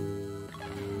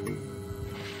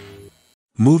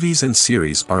 Movies and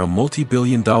series are a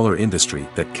multi-billion-dollar industry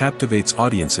that captivates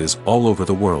audiences all over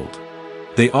the world.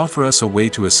 They offer us a way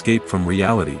to escape from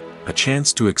reality, a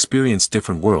chance to experience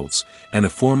different worlds, and a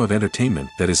form of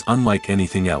entertainment that is unlike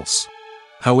anything else.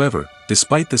 However,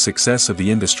 despite the success of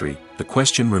the industry, the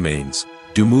question remains,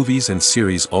 do movies and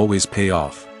series always pay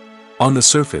off? On the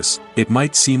surface, it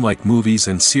might seem like movies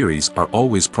and series are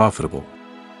always profitable.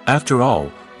 After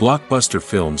all, blockbuster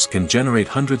films can generate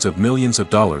hundreds of millions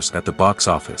of dollars at the box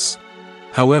office.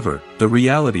 However, the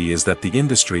reality is that the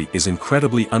industry is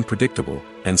incredibly unpredictable,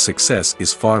 and success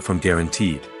is far from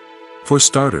guaranteed. For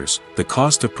starters, the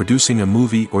cost of producing a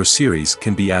movie or series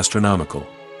can be astronomical.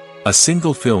 A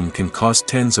single film can cost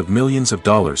tens of millions of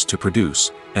dollars to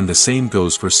produce, and the same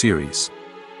goes for series.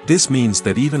 This means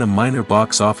that even a minor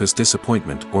box office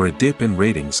disappointment or a dip in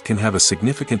ratings can have a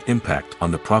significant impact on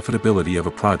the profitability of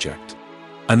a project.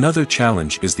 Another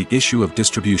challenge is the issue of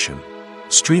distribution.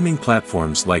 Streaming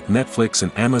platforms like Netflix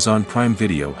and Amazon Prime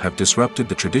Video have disrupted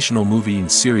the traditional movie and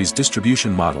series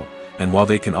distribution model, and while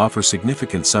they can offer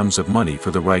significant sums of money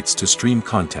for the rights to stream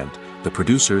content, the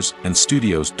producers and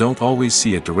studios don't always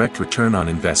see a direct return on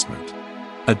investment.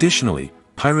 Additionally,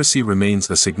 piracy remains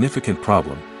a significant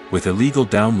problem, with illegal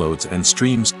downloads and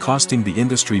streams costing the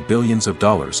industry billions of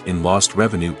dollars in lost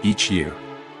revenue each year.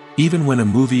 Even when a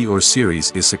movie or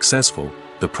series is successful,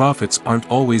 the profits aren't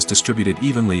always distributed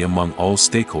evenly among all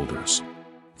stakeholders.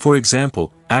 For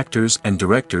example, actors and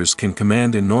directors can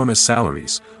command enormous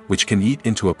salaries, which can eat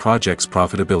into a project's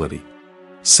profitability.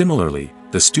 Similarly,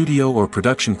 the studio or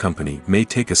production company may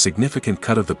take a significant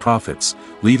cut of the profits,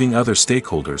 leaving other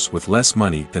stakeholders with less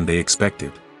money than they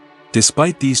expected.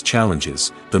 Despite these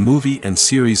challenges, the movie and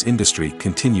series industry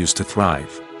continues to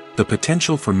thrive. The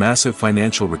potential for massive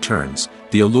financial returns,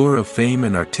 the allure of fame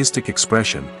and artistic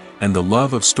expression, and the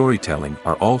love of storytelling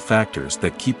are all factors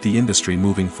that keep the industry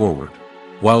moving forward.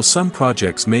 While some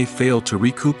projects may fail to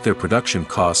recoup their production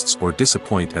costs or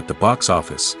disappoint at the box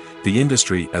office, the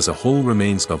industry as a whole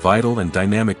remains a vital and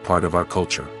dynamic part of our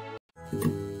culture.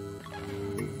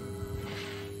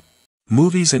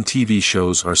 Movies and TV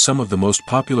shows are some of the most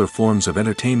popular forms of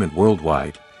entertainment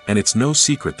worldwide, and it's no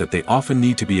secret that they often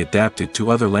need to be adapted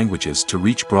to other languages to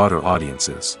reach broader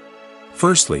audiences.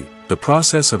 Firstly, the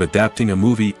process of adapting a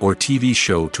movie or TV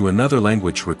show to another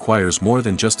language requires more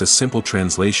than just a simple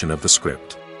translation of the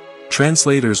script.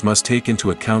 Translators must take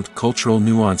into account cultural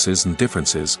nuances and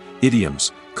differences,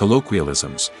 idioms,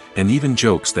 colloquialisms, and even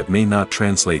jokes that may not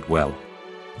translate well.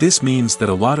 This means that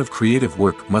a lot of creative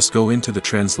work must go into the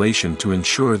translation to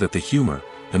ensure that the humor,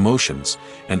 emotions,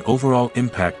 and overall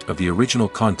impact of the original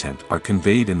content are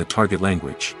conveyed in the target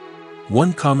language.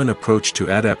 One common approach to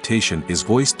adaptation is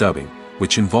voice dubbing,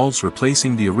 which involves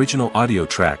replacing the original audio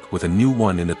track with a new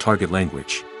one in the target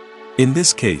language. In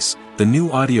this case, the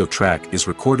new audio track is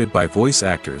recorded by voice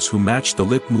actors who match the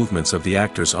lip movements of the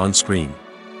actors on screen.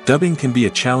 Dubbing can be a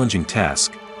challenging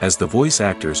task, as the voice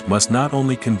actors must not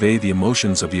only convey the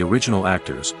emotions of the original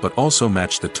actors but also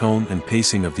match the tone and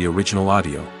pacing of the original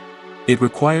audio. It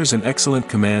requires an excellent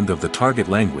command of the target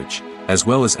language, as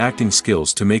well as acting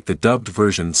skills to make the dubbed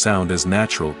version sound as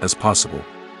natural as possible.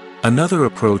 Another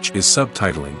approach is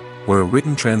subtitling, where a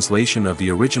written translation of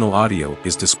the original audio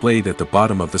is displayed at the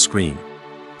bottom of the screen.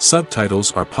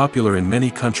 Subtitles are popular in many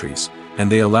countries,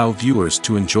 and they allow viewers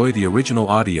to enjoy the original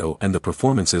audio and the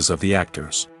performances of the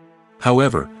actors.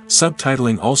 However,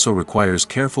 subtitling also requires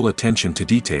careful attention to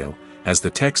detail, as the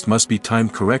text must be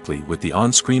timed correctly with the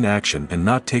on-screen action and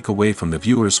not take away from the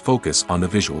viewer's focus on the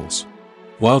visuals.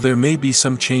 While there may be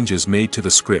some changes made to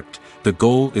the script, the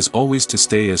goal is always to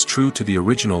stay as true to the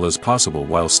original as possible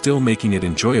while still making it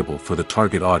enjoyable for the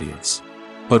target audience.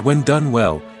 But when done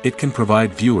well, it can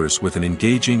provide viewers with an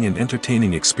engaging and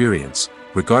entertaining experience,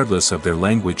 regardless of their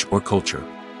language or culture.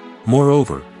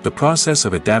 Moreover, the process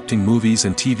of adapting movies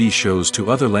and TV shows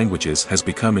to other languages has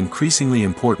become increasingly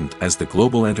important as the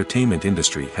global entertainment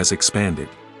industry has expanded.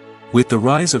 With the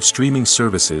rise of streaming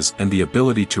services and the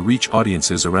ability to reach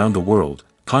audiences around the world,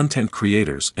 content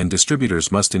creators and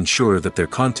distributors must ensure that their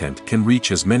content can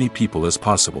reach as many people as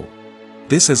possible.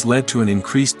 This has led to an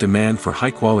increased demand for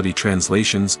high-quality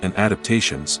translations and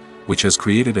adaptations, which has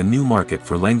created a new market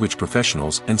for language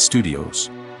professionals and studios.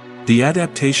 The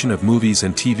adaptation of movies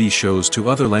and TV shows to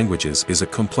other languages is a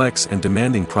complex and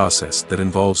demanding process that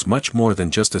involves much more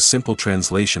than just a simple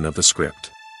translation of the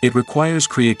script. It requires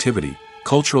creativity,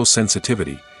 cultural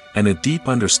sensitivity, and a deep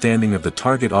understanding of the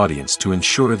target audience to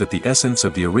ensure that the essence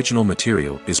of the original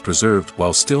material is preserved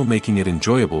while still making it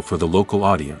enjoyable for the local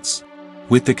audience.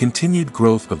 With the continued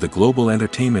growth of the global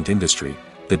entertainment industry,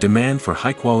 the demand for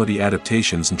high-quality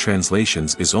adaptations and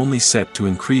translations is only set to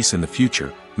increase in the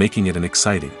future, making it an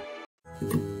exciting.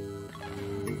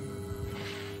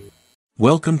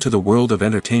 Welcome to the world of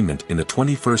entertainment in the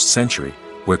 21st century,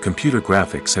 where computer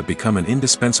graphics have become an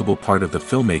indispensable part of the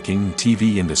filmmaking and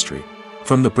TV industry.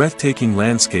 From the breathtaking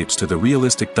landscapes to the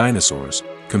realistic dinosaurs,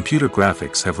 computer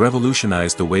graphics have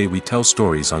revolutionized the way we tell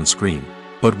stories on screen.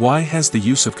 But why has the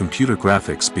use of computer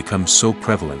graphics become so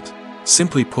prevalent?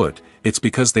 Simply put, it's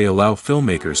because they allow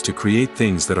filmmakers to create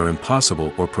things that are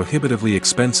impossible or prohibitively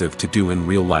expensive to do in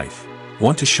real life.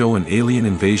 Want to show an alien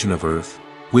invasion of Earth?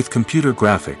 With computer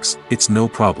graphics, it's no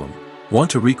problem.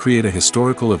 Want to recreate a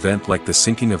historical event like the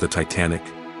sinking of the Titanic?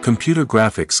 Computer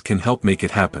graphics can help make it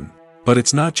happen. But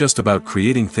it's not just about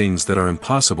creating things that are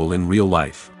impossible in real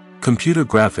life. Computer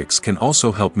graphics can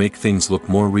also help make things look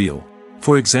more real.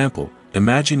 For example,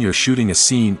 imagine you're shooting a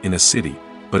scene in a city,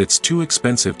 but it's too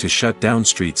expensive to shut down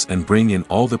streets and bring in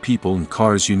all the people and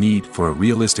cars you need for a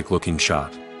realistic-looking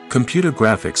shot. Computer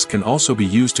graphics can also be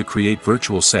used to create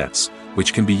virtual sets,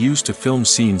 which can be used to film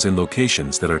scenes in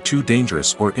locations that are too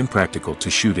dangerous or impractical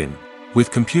to shoot in. With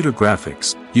computer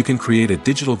graphics, you can create a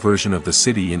digital version of the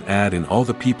city and add in all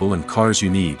the people and cars you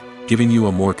need, giving you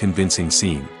a more convincing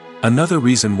scene. Another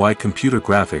reason why computer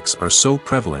graphics are so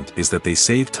prevalent is that they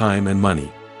save time and money.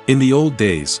 In the old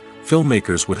days,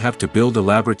 filmmakers would have to build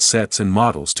elaborate sets and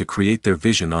models to create their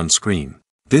vision on screen.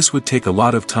 This would take a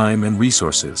lot of time and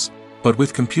resources. But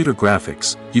with computer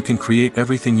graphics, you can create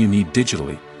everything you need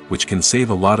digitally, which can save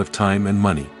a lot of time and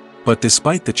money. But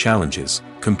despite the challenges,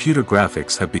 computer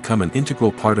graphics have become an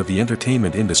integral part of the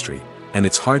entertainment industry, and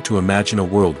it's hard to imagine a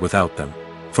world without them.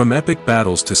 From epic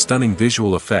battles to stunning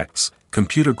visual effects,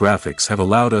 computer graphics have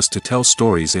allowed us to tell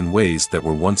stories in ways that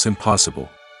were once impossible.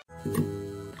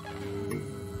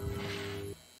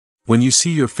 When you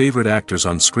see your favorite actors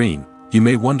on screen, you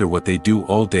may wonder what they do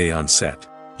all day on set.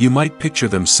 You might picture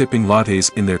them sipping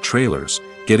lattes in their trailers,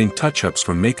 getting touch-ups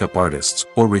from makeup artists,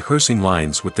 or rehearsing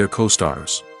lines with their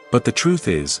co-stars. But the truth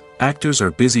is, actors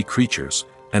are busy creatures,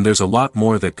 and there's a lot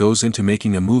more that goes into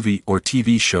making a movie or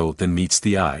TV show than meets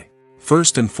the eye.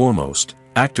 First and foremost,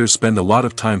 actors spend a lot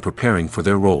of time preparing for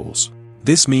their roles.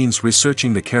 This means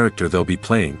researching the character they'll be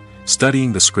playing,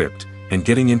 studying the script, and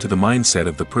getting into the mindset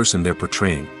of the person they're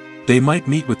portraying. They might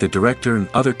meet with the director and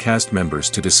other cast members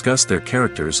to discuss their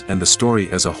characters and the story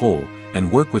as a whole,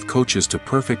 and work with coaches to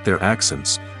perfect their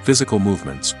accents, physical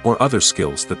movements, or other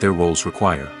skills that their roles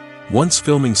require. Once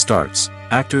filming starts,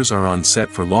 actors are on set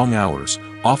for long hours,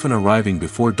 often arriving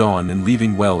before dawn and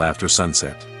leaving well after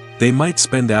sunset. They might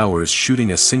spend hours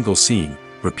shooting a single scene,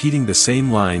 repeating the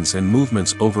same lines and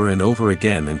movements over and over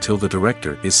again until the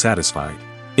director is satisfied.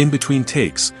 In between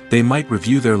takes, they might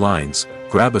review their lines,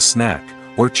 grab a snack,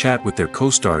 or chat with their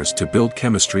co-stars to build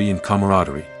chemistry and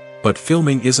camaraderie. But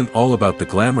filming isn't all about the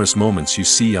glamorous moments you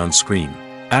see on screen.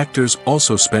 Actors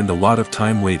also spend a lot of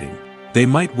time waiting. They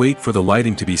might wait for the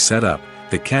lighting to be set up,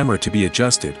 the camera to be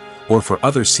adjusted, or for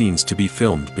other scenes to be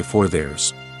filmed before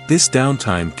theirs. This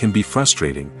downtime can be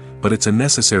frustrating, but it's a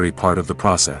necessary part of the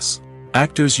process.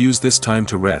 Actors use this time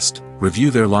to rest,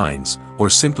 review their lines, or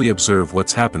simply observe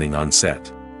what's happening on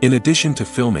set. In addition to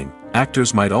filming,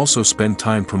 actors might also spend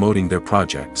time promoting their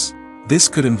projects. This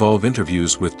could involve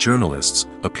interviews with journalists,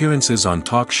 appearances on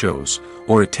talk shows,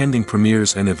 or attending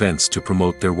premieres and events to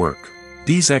promote their work.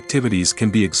 These activities can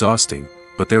be exhausting,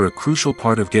 but they're a crucial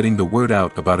part of getting the word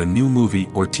out about a new movie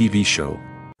or TV show.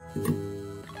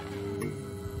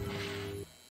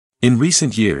 In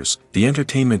recent years, the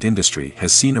entertainment industry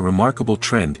has seen a remarkable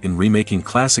trend in remaking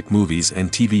classic movies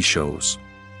and TV shows.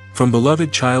 From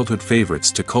beloved childhood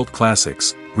favorites to cult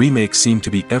classics, remakes seem to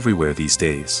be everywhere these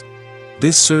days.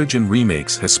 This surge in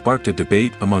remakes has sparked a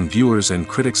debate among viewers and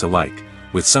critics alike,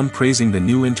 with some praising the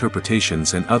new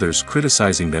interpretations and others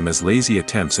criticizing them as lazy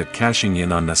attempts at cashing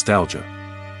in on nostalgia.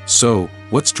 So,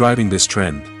 what's driving this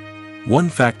trend? One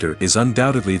factor is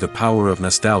undoubtedly the power of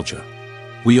nostalgia.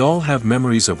 We all have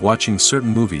memories of watching certain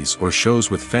movies or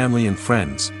shows with family and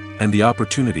friends, and the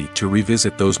opportunity to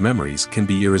revisit those memories can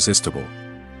be irresistible.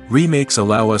 Remakes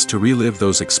allow us to relive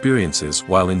those experiences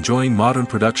while enjoying modern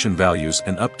production values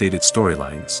and updated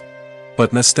storylines.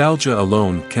 But nostalgia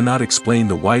alone cannot explain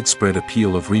the widespread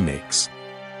appeal of remakes.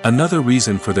 Another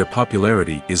reason for their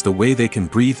popularity is the way they can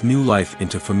breathe new life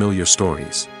into familiar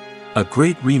stories. A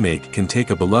great remake can take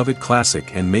a beloved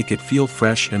classic and make it feel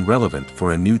fresh and relevant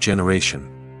for a new generation.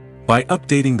 By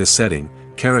updating the setting,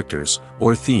 characters,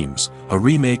 or themes, a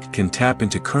remake can tap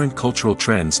into current cultural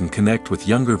trends and connect with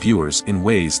younger viewers in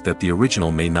ways that the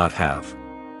original may not have.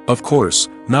 Of course,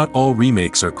 not all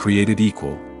remakes are created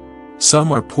equal.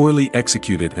 Some are poorly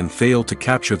executed and fail to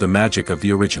capture the magic of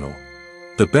the original.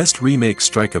 The best remakes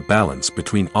strike a balance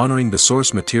between honoring the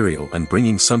source material and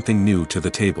bringing something new to the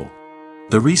table.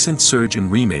 The recent surge in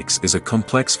remakes is a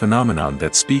complex phenomenon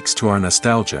that speaks to our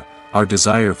nostalgia, our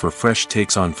desire for fresh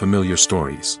takes on familiar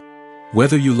stories.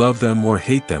 Whether you love them or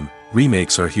hate them,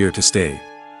 remakes are here to stay.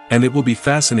 And it will be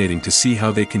fascinating to see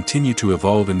how they continue to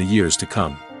evolve in the years to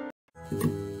come.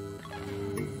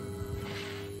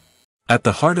 At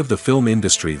the heart of the film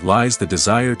industry lies the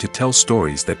desire to tell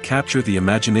stories that capture the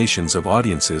imaginations of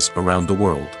audiences around the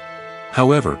world.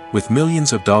 However, with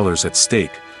millions of dollars at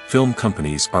stake, film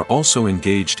companies are also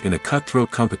engaged in a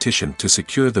cutthroat competition to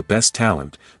secure the best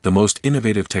talent, the most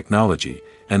innovative technology,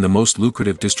 and the most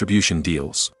lucrative distribution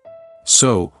deals.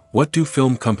 So, what do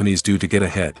film companies do to get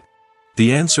ahead?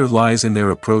 The answer lies in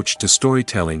their approach to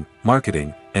storytelling,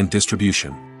 marketing, and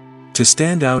distribution. To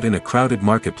stand out in a crowded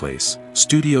marketplace,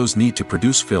 studios need to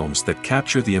produce films that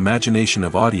capture the imagination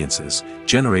of audiences,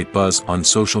 generate buzz on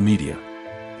social media.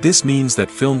 This means that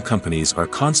film companies are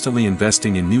constantly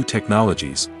investing in new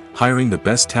technologies, hiring the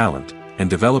best talent, and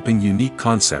developing unique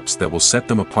concepts that will set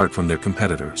them apart from their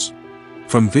competitors.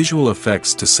 From visual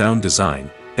effects to sound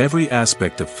design, every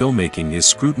aspect of filmmaking is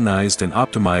scrutinized and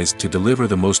optimized to deliver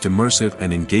the most immersive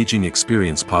and engaging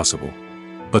experience possible.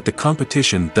 But the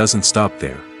competition doesn't stop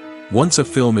there. Once a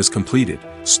film is completed,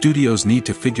 studios need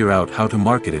to figure out how to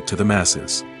market it to the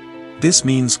masses. This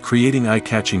means creating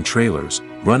eye-catching trailers,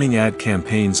 running ad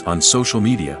campaigns on social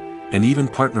media, and even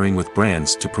partnering with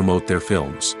brands to promote their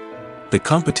films. The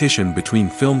competition between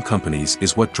film companies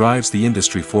is what drives the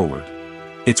industry forward.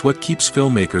 It's what keeps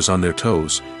filmmakers on their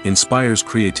toes, inspires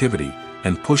creativity,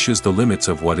 and pushes the limits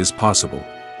of what is possible.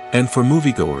 And for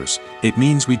moviegoers, it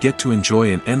means we get to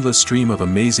enjoy an endless stream of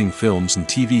amazing films and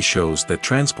TV shows that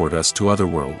transport us to other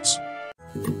worlds.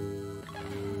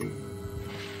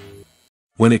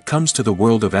 When it comes to the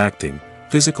world of acting,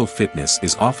 physical fitness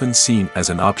is often seen as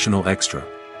an optional extra.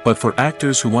 But for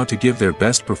actors who want to give their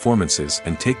best performances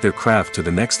and take their craft to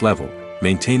the next level,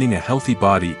 maintaining a healthy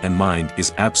body and mind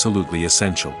is absolutely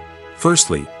essential.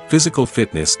 Firstly, physical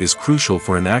fitness is crucial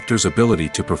for an actor's ability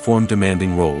to perform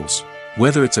demanding roles.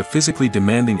 Whether it's a physically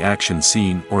demanding action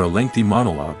scene or a lengthy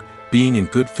monologue, being in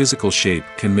good physical shape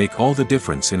can make all the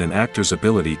difference in an actor's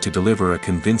ability to deliver a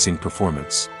convincing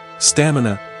performance.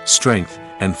 Stamina, strength,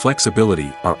 and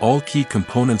flexibility are all key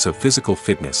components of physical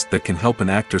fitness that can help an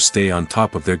actor stay on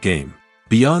top of their game.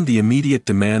 Beyond the immediate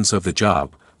demands of the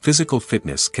job, physical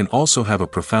fitness can also have a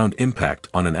profound impact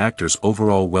on an actor's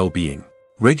overall well-being.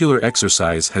 Regular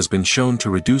exercise has been shown to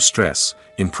reduce stress,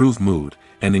 improve mood,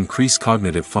 and increase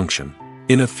cognitive function.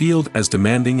 In a field as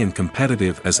demanding and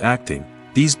competitive as acting,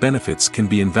 these benefits can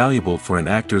be invaluable for an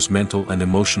actor's mental and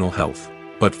emotional health.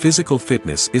 But physical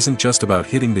fitness isn't just about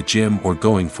hitting the gym or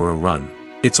going for a run.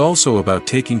 It's also about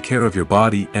taking care of your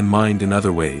body and mind in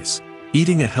other ways.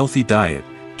 Eating a healthy diet,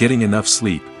 getting enough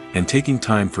sleep, and taking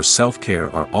time for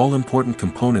self-care are all important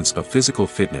components of physical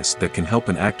fitness that can help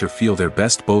an actor feel their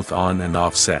best both on and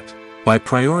off set. By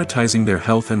prioritizing their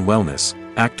health and wellness,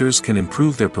 actors can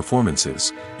improve their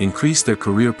performances, increase their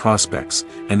career prospects,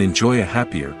 and enjoy a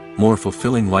happier, more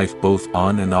fulfilling life both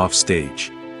on and off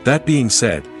stage. That being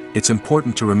said, it's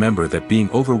important to remember that being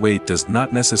overweight does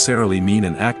not necessarily mean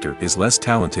an actor is less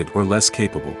talented or less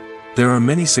capable. There are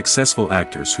many successful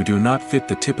actors who do not fit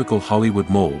the typical Hollywood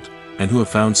mold, and who have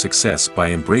found success by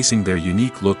embracing their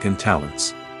unique look and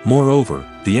talents. Moreover,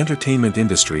 the entertainment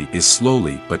industry is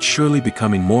slowly but surely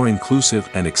becoming more inclusive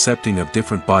and accepting of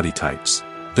different body types.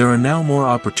 There are now more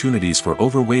opportunities for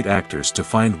overweight actors to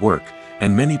find work,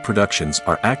 and many productions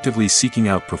are actively seeking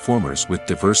out performers with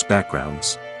diverse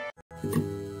backgrounds.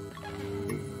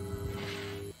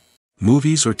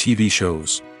 Movies or TV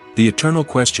shows? The eternal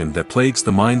question that plagues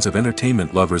the minds of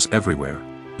entertainment lovers everywhere.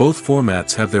 Both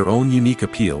formats have their own unique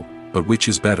appeal, but which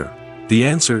is better? The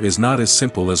answer is not as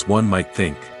simple as one might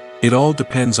think. It all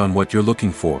depends on what you're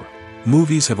looking for.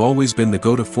 Movies have always been the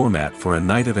go-to format for a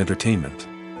night of entertainment.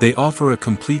 They offer a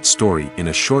complete story in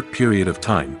a short period of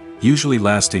time, usually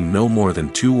lasting no more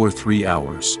than 2 or 3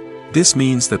 hours. This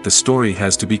means that the story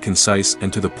has to be concise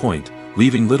and to the point,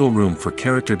 leaving little room for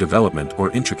character development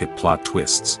or intricate plot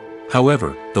twists.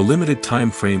 However, the limited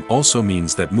time frame also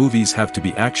means that movies have to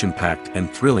be action-packed and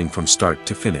thrilling from start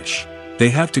to finish. They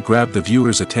have to grab the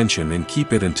viewer's attention and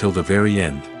keep it until the very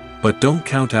end. But don't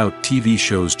count out TV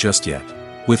shows just yet.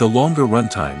 With a longer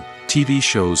runtime, TV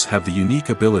shows have the unique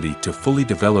ability to fully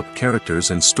develop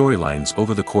characters and storylines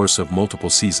over the course of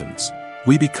multiple seasons.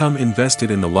 We become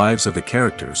invested in the lives of the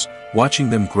characters, watching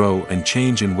them grow and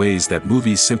change in ways that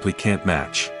movies simply can't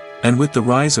match. And with the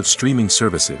rise of streaming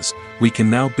services, we can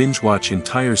now binge-watch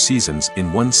entire seasons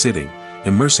in one sitting,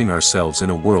 immersing ourselves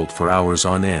in a world for hours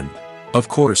on end. Of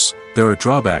course, there are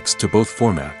drawbacks to both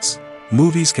formats.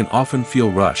 Movies can often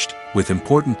feel rushed, with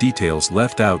important details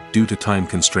left out due to time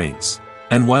constraints.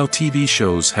 And while TV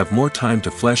shows have more time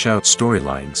to flesh out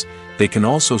storylines, they can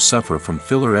also suffer from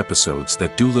filler episodes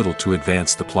that do little to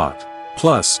advance the plot.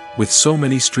 Plus, with so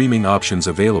many streaming options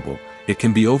available, it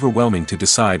can be overwhelming to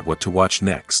decide what to watch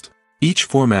next. Each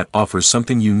format offers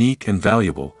something unique and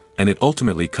valuable, and it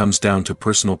ultimately comes down to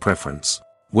personal preference.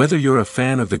 Whether you're a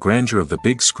fan of the grandeur of the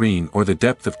big screen or the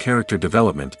depth of character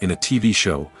development in a TV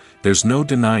show, there's no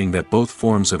denying that both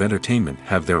forms of entertainment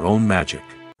have their own magic.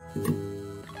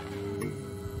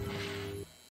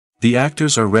 The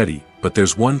actors are ready, but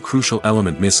there's one crucial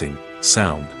element missing: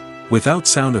 sound. Without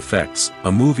sound effects,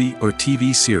 a movie or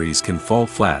TV series can fall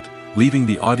flat, leaving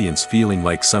the audience feeling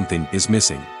like something is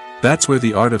missing. That's where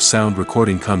the art of sound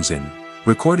recording comes in.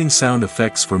 Recording sound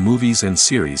effects for movies and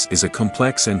series is a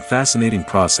complex and fascinating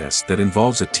process that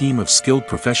involves a team of skilled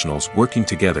professionals working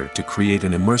together to create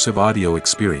an immersive audio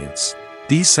experience.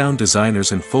 These sound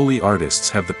designers and Foley artists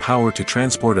have the power to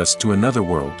transport us to another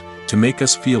world, to make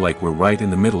us feel like we're right in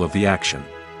the middle of the action.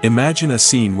 Imagine a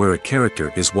scene where a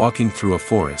character is walking through a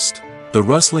forest. The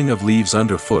rustling of leaves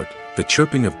underfoot, the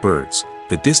chirping of birds,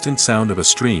 the distant sound of a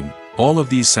stream, all of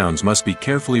these sounds must be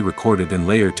carefully recorded and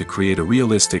layered to create a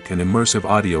realistic and immersive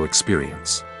audio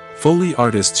experience. Foley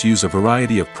artists use a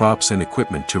variety of props and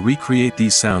equipment to recreate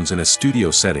these sounds in a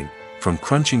studio setting, from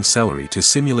crunching celery to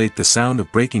simulate the sound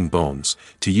of breaking bones,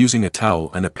 to using a towel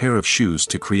and a pair of shoes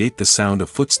to create the sound of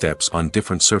footsteps on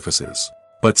different surfaces.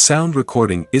 But sound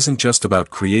recording isn't just about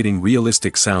creating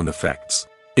realistic sound effects.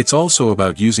 It's also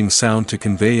about using sound to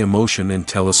convey emotion and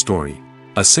tell a story.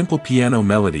 A simple piano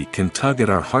melody can tug at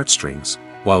our heartstrings,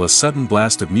 while a sudden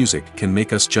blast of music can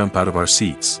make us jump out of our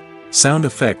seats. Sound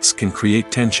effects can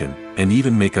create tension, and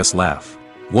even make us laugh.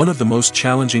 One of the most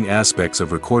challenging aspects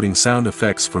of recording sound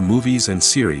effects for movies and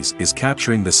series is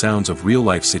capturing the sounds of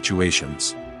real-life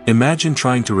situations. Imagine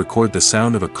trying to record the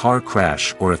sound of a car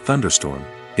crash or a thunderstorm.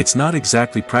 It's not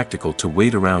exactly practical to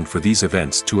wait around for these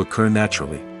events to occur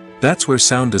naturally. That's where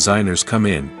sound designers come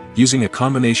in, using a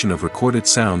combination of recorded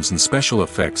sounds and special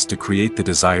effects to create the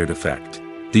desired effect.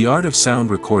 The art of sound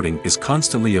recording is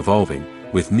constantly evolving,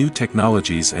 with new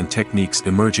technologies and techniques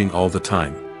emerging all the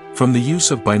time. From the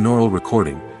use of binaural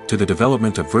recording, to the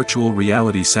development of virtual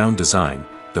reality sound design,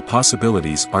 the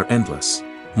possibilities are endless.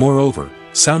 Moreover,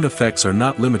 sound effects are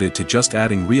not limited to just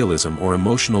adding realism or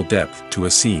emotional depth to a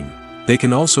scene. They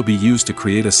can also be used to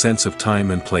create a sense of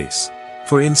time and place.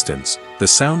 For instance, the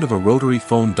sound of a rotary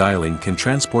phone dialing can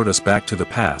transport us back to the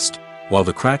past, while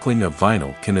the crackling of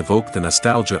vinyl can evoke the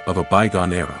nostalgia of a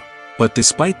bygone era. But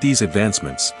despite these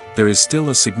advancements, there is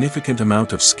still a significant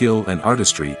amount of skill and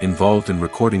artistry involved in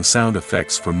recording sound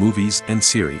effects for movies and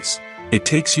series. It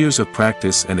takes years of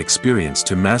practice and experience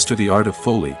to master the art of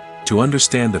Foley, to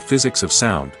understand the physics of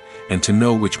sound, and to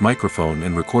know which microphone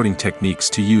and recording techniques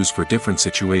to use for different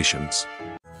situations.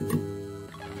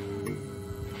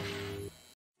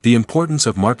 The importance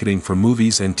of marketing for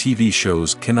movies and TV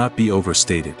shows cannot be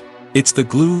overstated. It's the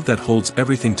glue that holds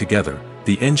everything together,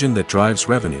 the engine that drives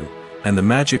revenue, and the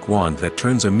magic wand that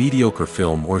turns a mediocre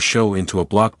film or show into a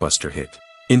blockbuster hit.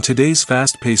 In today's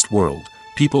fast-paced world,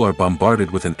 people are bombarded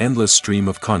with an endless stream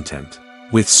of content.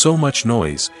 With so much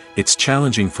noise, it's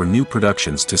challenging for new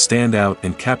productions to stand out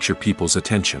and capture people's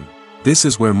attention. This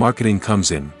is where marketing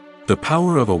comes in. The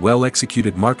power of a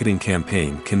well-executed marketing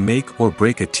campaign can make or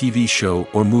break a TV show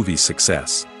or movie's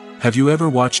success. Have you ever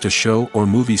watched a show or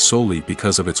movie solely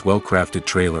because of its well-crafted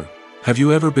trailer? Have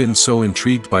you ever been so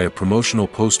intrigued by a promotional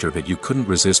poster that you couldn't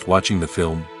resist watching the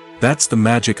film? That's the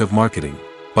magic of marketing.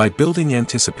 By building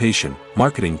anticipation,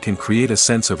 marketing can create a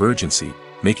sense of urgency,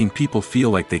 making people feel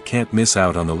like they can't miss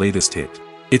out on the latest hit.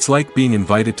 It's like being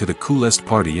invited to the coolest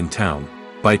party in town.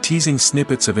 By teasing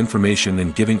snippets of information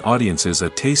and giving audiences a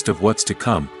taste of what's to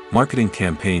come, marketing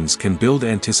campaigns can build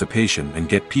anticipation and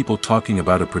get people talking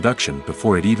about a production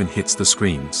before it even hits the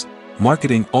screens.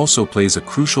 Marketing also plays a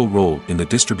crucial role in the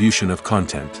distribution of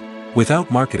content. Without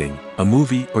marketing, a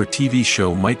movie or TV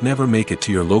show might never make it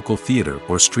to your local theater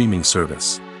or streaming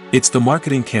service. It's the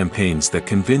marketing campaigns that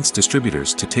convince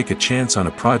distributors to take a chance on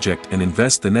a project and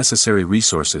invest the necessary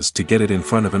resources to get it in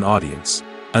front of an audience.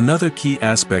 Another key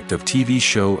aspect of TV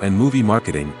show and movie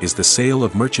marketing is the sale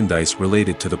of merchandise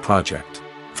related to the project.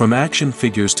 From action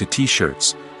figures to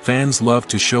t-shirts, fans love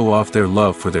to show off their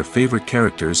love for their favorite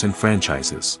characters and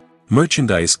franchises.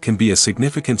 Merchandise can be a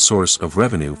significant source of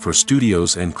revenue for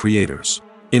studios and creators.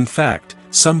 In fact,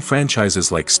 some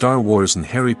franchises like Star Wars and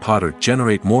Harry Potter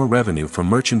generate more revenue from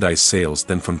merchandise sales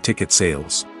than from ticket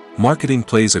sales. Marketing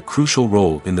plays a crucial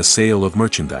role in the sale of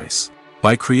merchandise.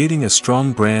 By creating a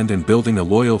strong brand and building a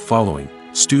loyal following,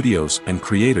 studios and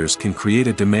creators can create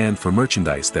a demand for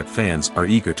merchandise that fans are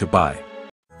eager to buy.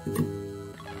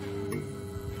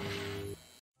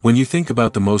 When you think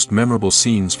about the most memorable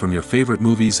scenes from your favorite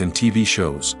movies and TV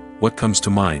shows, what comes to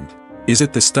mind? Is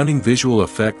it the stunning visual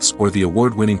effects or the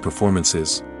award-winning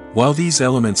performances? While these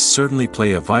elements certainly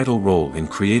play a vital role in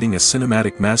creating a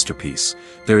cinematic masterpiece,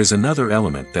 there is another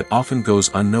element that often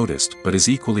goes unnoticed but is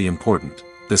equally important: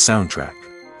 the soundtrack.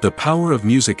 The power of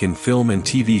music in film and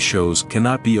TV shows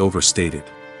cannot be overstated.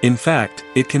 In fact,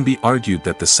 it can be argued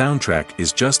that the soundtrack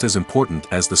is just as important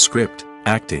as the script,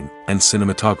 acting, and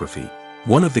cinematography.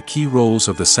 One of the key roles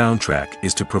of the soundtrack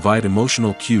is to provide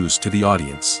emotional cues to the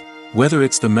audience. Whether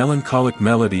it's the melancholic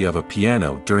melody of a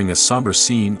piano during a somber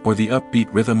scene or the upbeat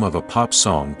rhythm of a pop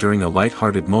song during a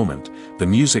light-hearted moment, the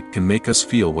music can make us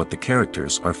feel what the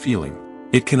characters are feeling.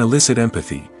 It can elicit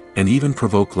empathy, and even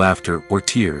provoke laughter or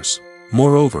tears.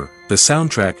 Moreover, the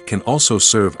soundtrack can also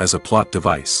serve as a plot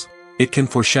device. It can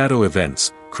foreshadow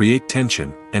events, create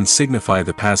tension, and signify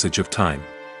the passage of time.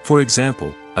 For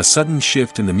example, a sudden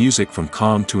shift in the music from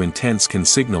calm to intense can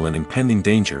signal an impending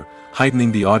danger,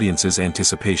 heightening the audience's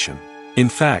anticipation. In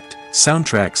fact,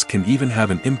 soundtracks can even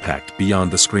have an impact beyond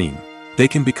the screen. They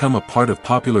can become a part of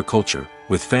popular culture,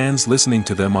 with fans listening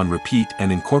to them on repeat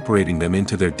and incorporating them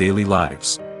into their daily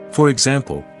lives. For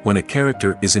example, when a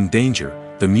character is in danger,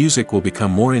 the music will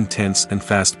become more intense and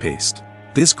fast-paced.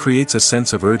 This creates a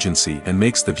sense of urgency and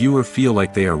makes the viewer feel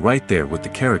like they are right there with the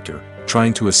character,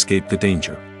 trying to escape the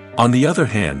danger. On the other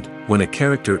hand, when a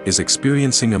character is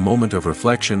experiencing a moment of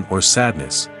reflection or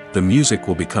sadness, the music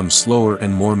will become slower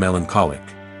and more melancholic.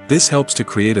 This helps to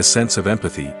create a sense of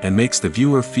empathy and makes the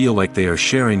viewer feel like they are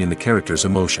sharing in the character's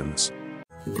emotions.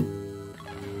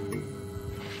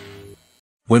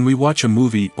 When we watch a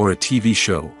movie or a TV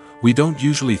show, we don't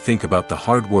usually think about the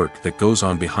hard work that goes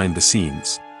on behind the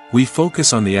scenes. We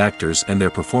focus on the actors and their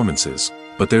performances,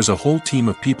 but there's a whole team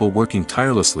of people working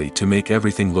tirelessly to make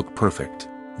everything look perfect.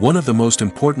 One of the most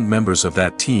important members of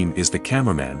that team is the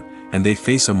cameraman, and they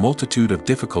face a multitude of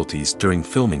difficulties during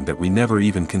filming that we never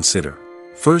even consider.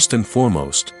 First and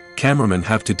foremost, cameramen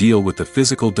have to deal with the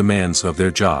physical demands of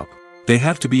their job. They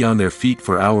have to be on their feet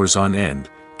for hours on end,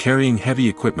 carrying heavy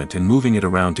equipment and moving it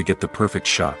around to get the perfect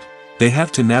shot. They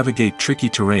have to navigate tricky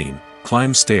terrain,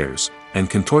 climb stairs, and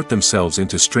contort themselves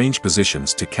into strange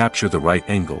positions to capture the right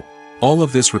angle. All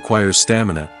of this requires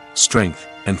stamina, strength,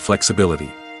 and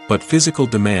flexibility. But physical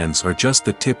demands are just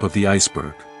the tip of the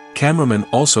iceberg. Cameramen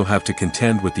also have to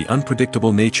contend with the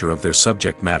unpredictable nature of their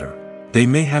subject matter. They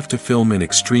may have to film in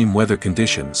extreme weather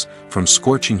conditions, from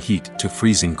scorching heat to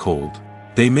freezing cold.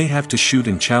 They may have to shoot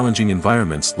in challenging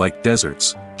environments like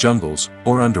deserts, jungles,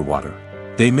 or underwater.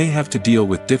 They may have to deal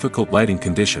with difficult lighting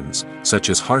conditions, such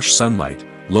as harsh sunlight,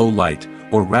 low light,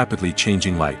 or rapidly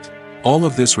changing light. All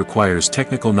of this requires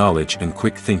technical knowledge and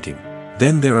quick thinking.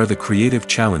 Then there are the creative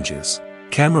challenges.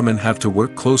 Cameramen have to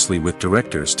work closely with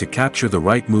directors to capture the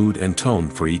right mood and tone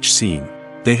for each scene.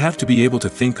 They have to be able to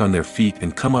think on their feet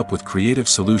and come up with creative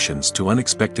solutions to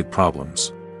unexpected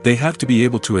problems. They have to be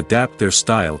able to adapt their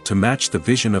style to match the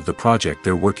vision of the project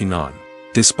they're working on.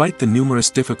 Despite the numerous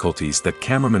difficulties that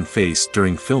cameramen face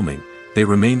during filming, they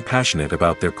remain passionate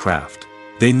about their craft.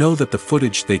 They know that the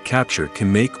footage they capture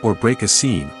can make or break a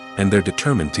scene, and they're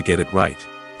determined to get it right.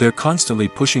 They're constantly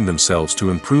pushing themselves to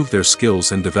improve their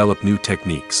skills and develop new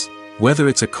techniques. Whether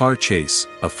it's a car chase,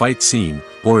 a fight scene,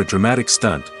 or a dramatic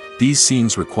stunt, these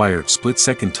scenes require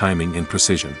split-second timing and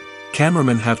precision.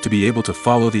 Cameramen have to be able to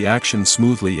follow the action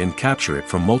smoothly and capture it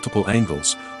from multiple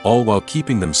angles, all while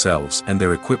keeping themselves and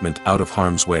their equipment out of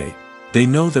harm's way. They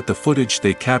know that the footage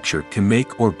they capture can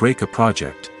make or break a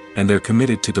project, and they're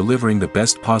committed to delivering the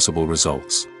best possible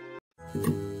results.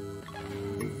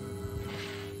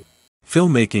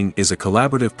 Filmmaking is a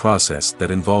collaborative process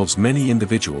that involves many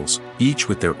individuals, each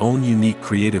with their own unique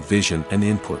creative vision and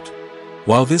input.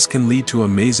 While this can lead to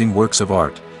amazing works of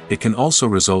art, it can also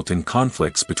result in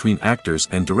conflicts between actors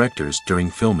and directors during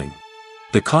filming.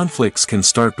 The conflicts can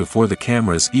start before the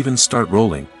cameras even start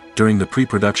rolling, during the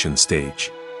pre-production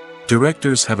stage.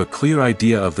 Directors have a clear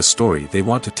idea of the story they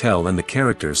want to tell and the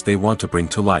characters they want to bring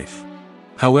to life.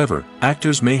 However,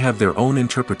 actors may have their own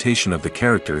interpretation of the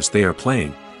characters they are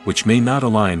playing, which may not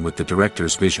align with the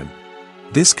director's vision.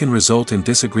 This can result in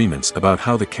disagreements about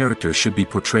how the characters should be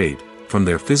portrayed, from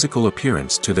their physical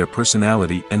appearance to their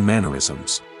personality and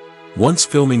mannerisms. Once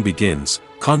filming begins,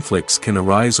 conflicts can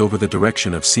arise over the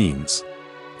direction of scenes.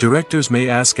 Directors may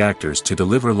ask actors to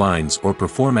deliver lines or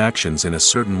perform actions in a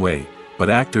certain way, but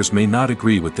actors may not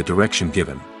agree with the direction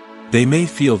given. They may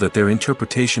feel that their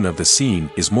interpretation of the scene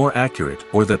is more accurate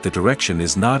or that the direction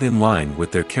is not in line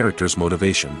with their character's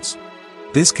motivations.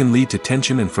 This can lead to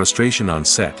tension and frustration on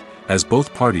set, as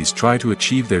both parties try to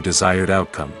achieve their desired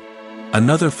outcome.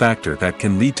 Another factor that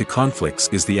can lead to conflicts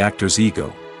is the actor's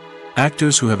ego.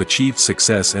 Actors who have achieved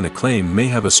success and acclaim may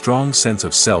have a strong sense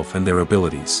of self and their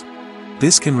abilities.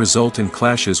 This can result in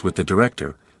clashes with the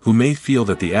director, who may feel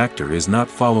that the actor is not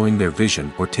following their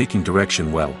vision or taking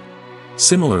direction well.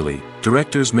 Similarly,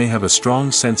 directors may have a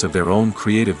strong sense of their own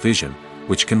creative vision,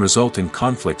 which can result in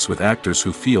conflicts with actors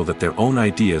who feel that their own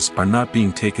ideas are not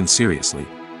being taken seriously.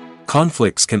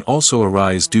 Conflicts can also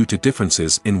arise due to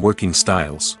differences in working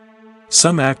styles.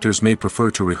 Some actors may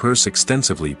prefer to rehearse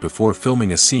extensively before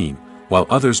filming a scene, while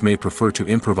others may prefer to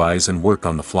improvise and work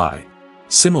on the fly.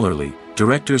 Similarly,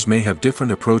 directors may have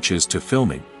different approaches to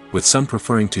filming, with some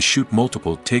preferring to shoot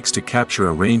multiple takes to capture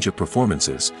a range of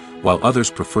performances, while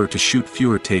others prefer to shoot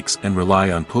fewer takes and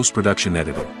rely on post-production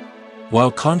editing.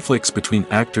 While conflicts between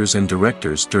actors and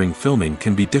directors during filming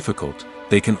can be difficult,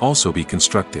 they can also be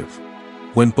constructive.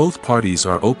 When both parties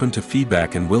are open to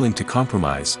feedback and willing to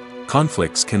compromise,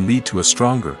 conflicts can lead to a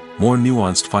stronger, more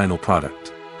nuanced final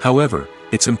product. However,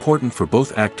 it's important for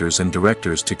both actors and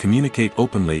directors to communicate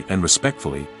openly and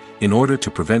respectfully, in order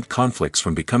to prevent conflicts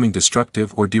from becoming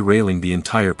destructive or derailing the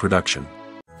entire production.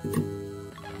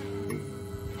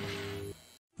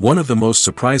 One of the most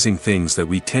surprising things that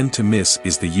we tend to miss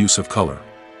is the use of color.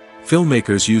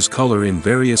 Filmmakers use color in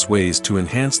various ways to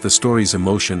enhance the story's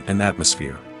emotion and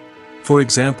atmosphere. For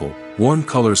example, warm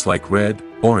colors like red,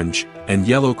 orange, and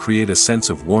yellow create a sense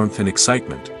of warmth and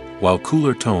excitement, while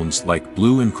cooler tones like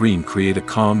blue and green create a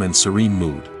calm and serene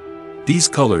mood. These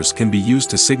colors can be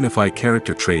used to signify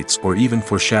character traits or even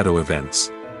foreshadow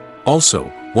events. Also,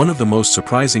 one of the most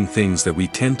surprising things that we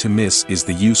tend to miss is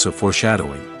the use of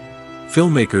foreshadowing.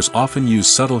 Filmmakers often use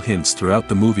subtle hints throughout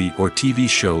the movie or TV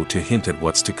show to hint at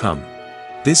what's to come.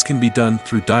 This can be done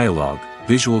through dialogue,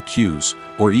 visual cues,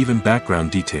 or even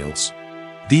background details.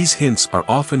 These hints are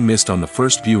often missed on the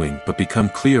first viewing but become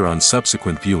clear on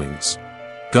subsequent viewings.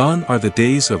 Gone are the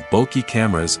days of bulky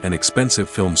cameras and expensive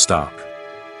film stock.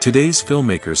 Today's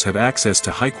filmmakers have access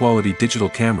to high-quality digital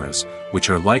cameras, which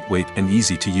are lightweight and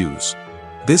easy to use.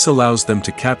 This allows them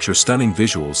to capture stunning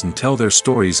visuals and tell their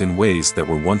stories in ways that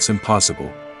were once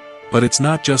impossible. But it's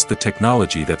not just the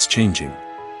technology that's changing.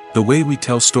 The way we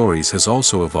tell stories has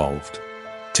also evolved.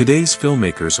 Today's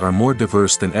filmmakers are more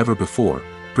diverse than ever before,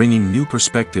 bringing new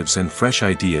perspectives and fresh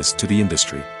ideas to the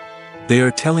industry. They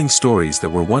are telling stories that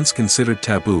were once considered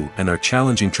taboo and are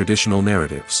challenging traditional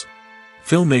narratives.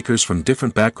 Filmmakers from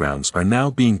different backgrounds are now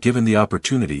being given the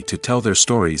opportunity to tell their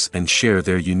stories and share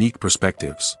their unique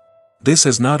perspectives. This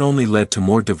has not only led to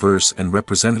more diverse and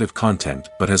representative content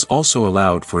but has also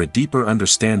allowed for a deeper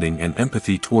understanding and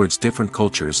empathy towards different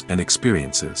cultures and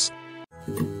experiences.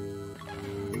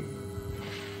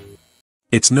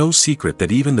 It's no secret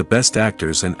that even the best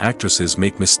actors and actresses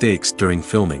make mistakes during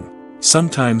filming.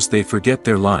 Sometimes they forget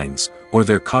their lines, or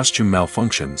their costume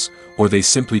malfunctions, or they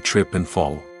simply trip and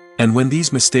fall. And when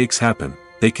these mistakes happen,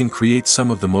 they can create some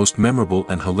of the most memorable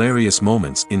and hilarious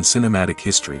moments in cinematic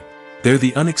history. They're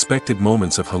the unexpected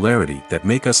moments of hilarity that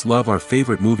make us love our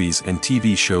favorite movies and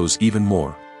TV shows even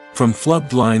more. From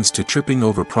flubbed lines to tripping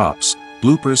over props,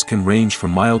 bloopers can range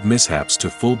from mild mishaps to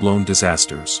full-blown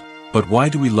disasters. But why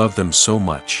do we love them so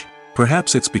much?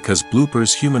 Perhaps it's because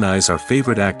bloopers humanize our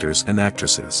favorite actors and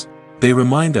actresses. They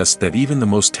remind us that even the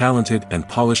most talented and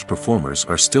polished performers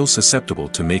are still susceptible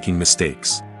to making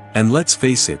mistakes. And let's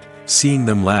face it, seeing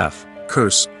them laugh,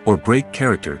 curse, or break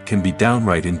character can be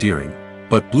downright endearing.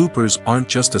 But bloopers aren't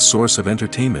just a source of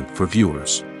entertainment for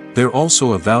viewers. They're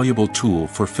also a valuable tool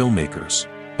for filmmakers.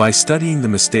 By studying the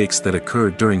mistakes that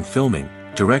occurred during filming,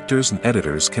 directors and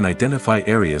editors can identify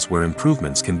areas where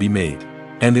improvements can be made.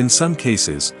 And in some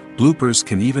cases, bloopers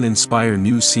can even inspire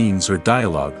new scenes or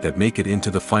dialogue that make it into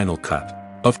the final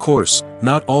cut. Of course,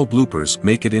 not all bloopers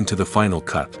make it into the final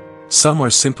cut. Some are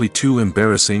simply too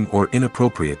embarrassing or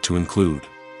inappropriate to include.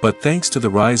 But thanks to the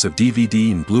rise of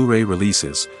DVD and Blu-ray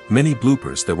releases, many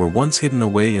bloopers that were once hidden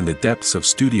away in the depths of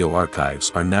studio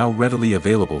archives are now readily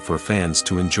available for fans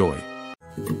to enjoy.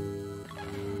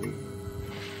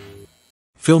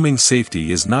 Filming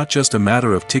safety is not just a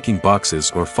matter of ticking boxes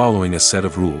or following a set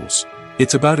of rules.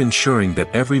 It's about ensuring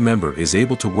that every member is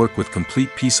able to work with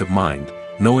complete peace of mind,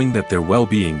 knowing that their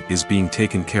well-being is being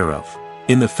taken care of.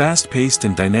 In the fast-paced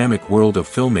and dynamic world of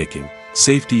filmmaking,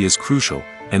 safety is crucial,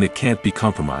 and it can't be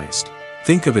compromised.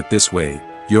 Think of it this way: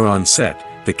 you're on set,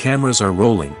 the cameras are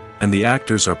rolling, and the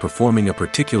actors are performing a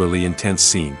particularly intense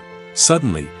scene.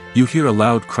 Suddenly, you hear a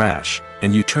loud crash,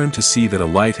 and you turn to see that a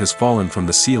light has fallen from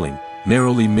the ceiling,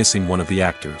 narrowly missing one of the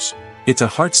actors. It's a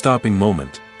heart-stopping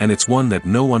moment, and it's one that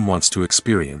no one wants to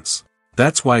experience.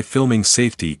 That's why filming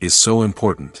safety is so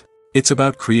important. It's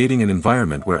about creating an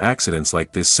environment where accidents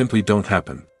like this simply don't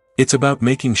happen. It's about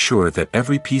making sure that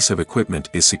every piece of equipment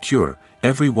is secure,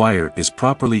 every wire is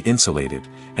properly insulated,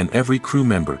 and every crew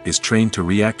member is trained to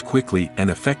react quickly and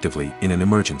effectively in an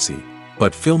emergency.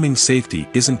 But filming safety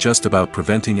isn't just about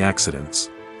preventing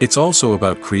accidents. It's also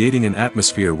about creating an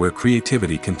atmosphere where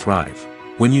creativity can thrive.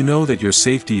 When you know that your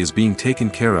safety is being taken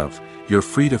care of, you're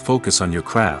free to focus on your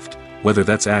craft, whether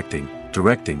that's acting,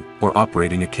 directing, or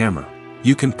operating a camera.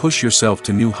 You can push yourself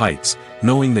to new heights,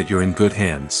 knowing that you're in good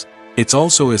hands. It's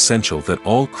also essential that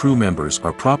all crew members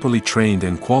are properly trained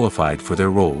and qualified for their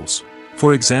roles.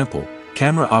 For example,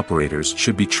 camera operators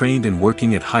should be trained in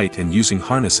working at height and using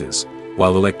harnesses,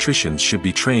 while electricians should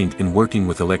be trained in working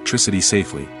with electricity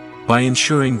safely. By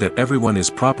ensuring that everyone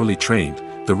is properly trained,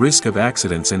 the risk of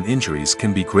accidents and injuries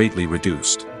can be greatly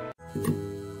reduced.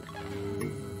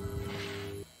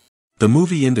 The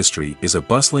movie industry is a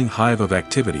bustling hive of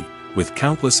activity, with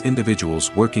countless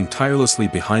individuals working tirelessly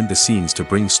behind the scenes to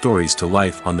bring stories to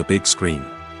life on the big screen.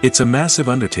 It's a massive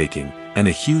undertaking, and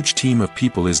a huge team of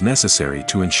people is necessary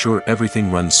to ensure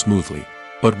everything runs smoothly.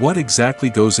 But what exactly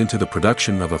goes into the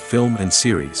production of a film and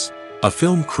series? A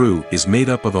film crew is made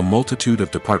up of a multitude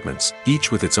of departments,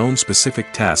 each with its own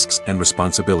specific tasks and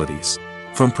responsibilities.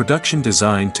 From production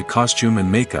design to costume and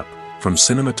makeup, from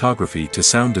cinematography to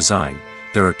sound design,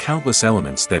 there are countless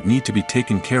elements that need to be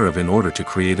taken care of in order to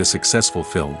create a successful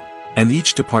film. And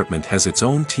each department has its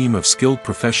own team of skilled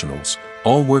professionals,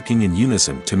 all working in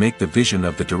unison to make the vision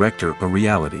of the director a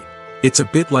reality. It's a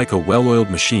bit like a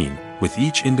well-oiled machine, with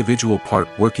each individual part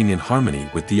working in harmony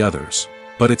with the others.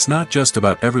 But it's not just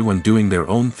about everyone doing their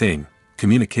own thing.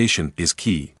 Communication is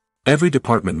key. Every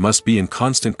department must be in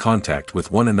constant contact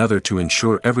with one another to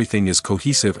ensure everything is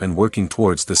cohesive and working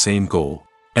towards the same goal.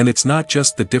 And it's not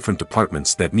just the different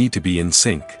departments that need to be in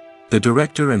sync. The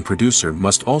director and producer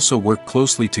must also work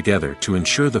closely together to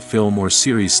ensure the film or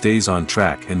series stays on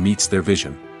track and meets their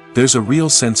vision. There's a real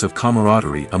sense of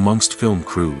camaraderie amongst film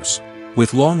crews.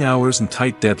 With long hours and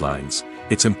tight deadlines,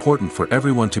 it's important for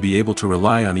everyone to be able to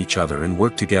rely on each other and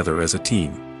work together as a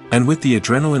team. And with the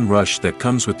adrenaline rush that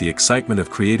comes with the excitement of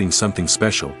creating something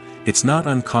special, it's not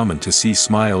uncommon to see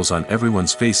smiles on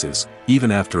everyone's faces,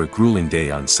 even after a grueling day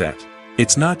on set.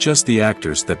 It's not just the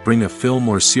actors that bring a film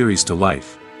or series to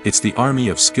life, it's the army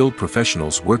of skilled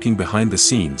professionals working behind the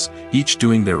scenes, each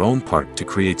doing their own part to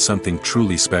create something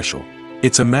truly special.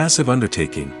 It's a massive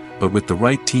undertaking, but with the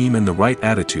right team and the right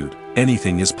attitude,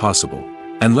 anything is possible.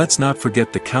 And let's not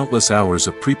forget the countless hours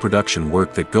of pre-production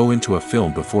work that go into a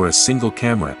film before a single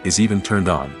camera is even turned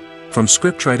on. From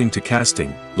scriptwriting to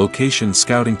casting, location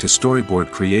scouting to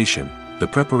storyboard creation, the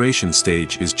preparation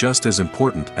stage is just as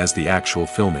important as the actual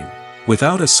filming.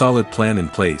 Without a solid plan in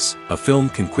place, a film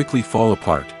can quickly fall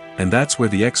apart, and that's where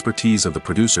the expertise of the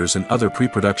producers and other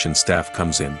pre-production staff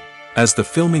comes in. As the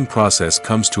filming process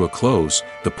comes to a close,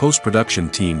 the post-production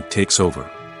team takes over.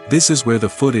 This is where the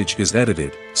footage is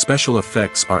edited, special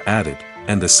effects are added,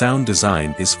 and the sound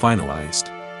design is finalized.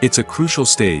 It's a crucial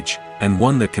stage, and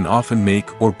one that can often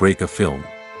make or break a film.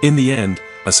 In the end,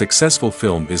 a successful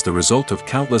film is the result of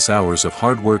countless hours of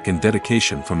hard work and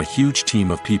dedication from a huge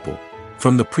team of people.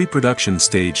 From the pre-production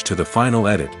stage to the final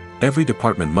edit, every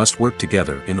department must work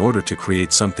together in order to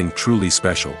create something truly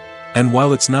special. And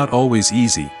while it's not always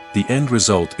easy, the end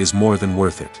result is more than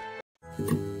worth it.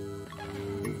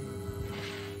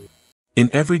 In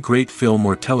every great film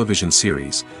or television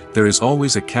series, there is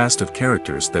always a cast of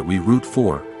characters that we root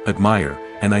for, admire,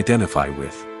 and identify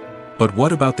with. But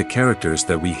what about the characters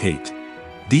that we hate?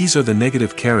 These are the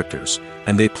negative characters,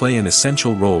 and they play an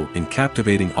essential role in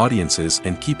captivating audiences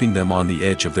and keeping them on the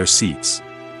edge of their seats.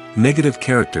 Negative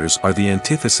characters are the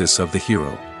antithesis of the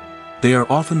hero. They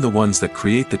are often the ones that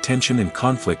create the tension and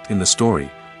conflict in the story,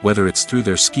 whether it's through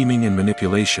their scheming and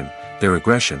manipulation, their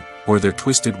aggression, or their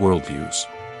twisted worldviews.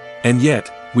 And yet,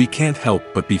 we can't help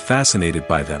but be fascinated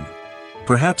by them.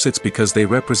 Perhaps it's because they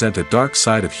represent a dark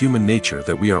side of human nature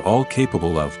that we are all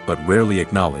capable of but rarely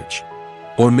acknowledge.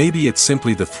 Or maybe it's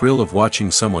simply the thrill of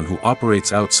watching someone who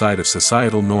operates outside of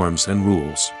societal norms and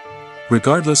rules.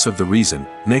 Regardless of the reason,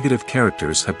 negative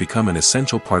characters have become an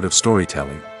essential part of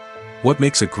storytelling. What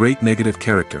makes a great negative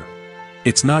character?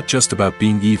 It's not just about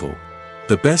being evil.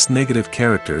 The best negative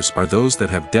characters are those that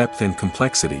have depth and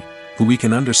complexity, who we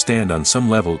can understand on some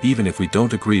level even if we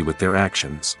don't agree with their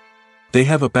actions. They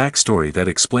have a backstory that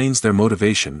explains their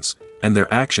motivations, and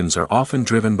their actions are often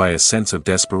driven by a sense of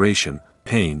desperation,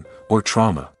 pain, or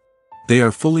trauma. They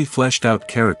are fully fleshed out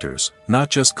characters, not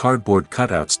just cardboard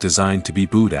cutouts designed to be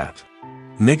booed at.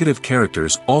 Negative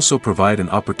characters also provide an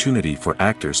opportunity for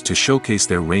actors to showcase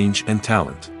their range and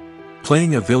talent.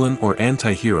 Playing a villain or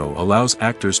anti-hero allows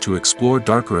actors to explore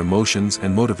darker emotions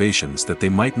and motivations that they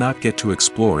might not get to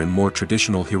explore in more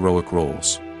traditional heroic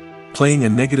roles. Playing a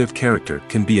negative character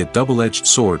can be a double-edged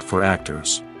sword for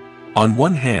actors. On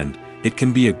one hand, it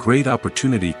can be a great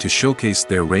opportunity to showcase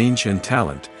their range and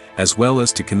talent, as well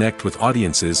as to connect with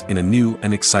audiences in a new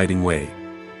and exciting way.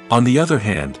 On the other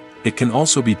hand, it can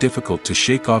also be difficult to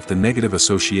shake off the negative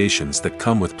associations that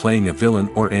come with playing a villain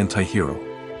or anti-hero.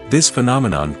 This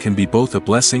phenomenon can be both a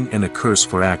blessing and a curse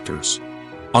for actors.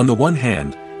 On the one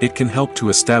hand, it can help to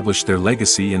establish their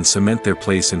legacy and cement their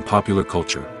place in popular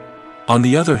culture. On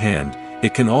the other hand,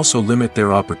 it can also limit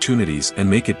their opportunities and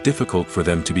make it difficult for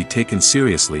them to be taken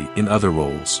seriously in other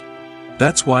roles.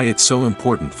 That's why it's so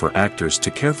important for actors to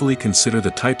carefully consider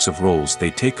the types of roles they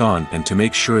take on and to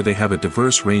make sure they have a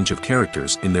diverse range of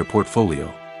characters in their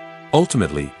portfolio.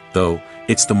 Ultimately, though,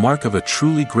 it's the mark of a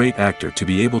truly great actor to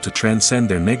be able to transcend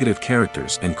their negative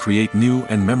characters and create new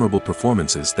and memorable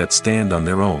performances that stand on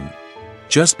their own.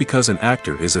 Just because an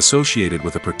actor is associated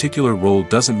with a particular role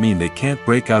doesn't mean they can't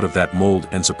break out of that mold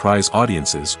and surprise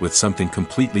audiences with something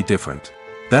completely different.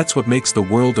 That's what makes the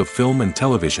world of film and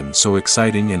television so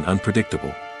exciting and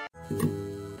unpredictable.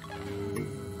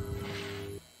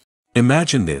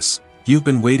 Imagine this: you've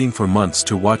been waiting for months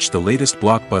to watch the latest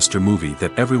blockbuster movie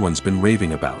that everyone's been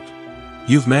raving about.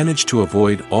 You've managed to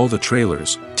avoid all the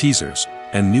trailers, teasers,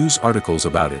 and news articles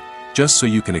about it, just so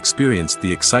you can experience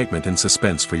the excitement and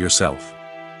suspense for yourself.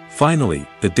 Finally,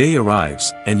 the day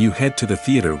arrives, and you head to the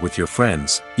theater with your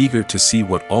friends, eager to see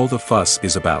what all the fuss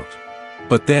is about.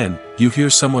 But then, you hear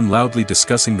someone loudly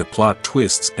discussing the plot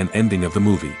twists and ending of the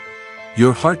movie.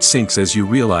 Your heart sinks as you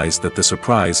realize that the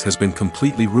surprise has been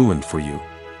completely ruined for you.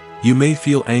 You may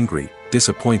feel angry,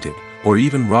 disappointed, or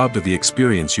even robbed of the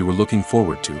experience you were looking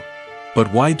forward to.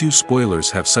 But why do spoilers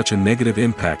have such a negative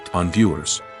impact on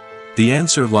viewers? The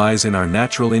answer lies in our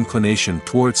natural inclination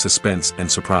towards suspense and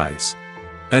surprise.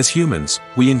 As humans,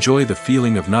 we enjoy the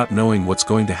feeling of not knowing what's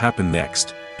going to happen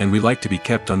next, and we like to be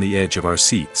kept on the edge of our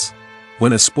seats.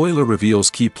 When a spoiler reveals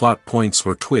key plot points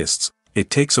or twists, it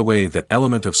takes away that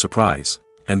element of surprise,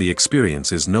 and the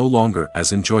experience is no longer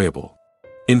as enjoyable.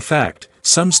 In fact,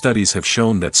 some studies have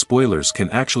shown that spoilers can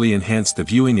actually enhance the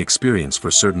viewing experience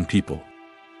for certain people.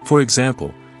 For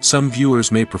example, some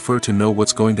viewers may prefer to know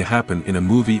what's going to happen in a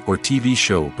movie or TV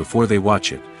show before they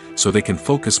watch it, so they can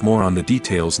focus more on the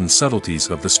details and subtleties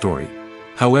of the story.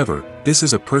 However, this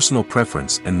is a personal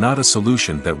preference and not a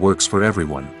solution that works for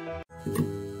everyone.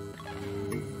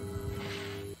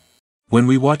 When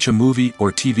we watch a movie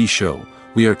or TV show,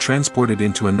 we are transported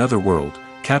into another world,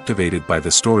 captivated by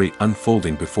the story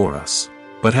unfolding before us.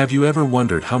 But have you ever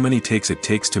wondered how many takes it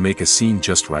takes to make a scene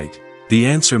just right? The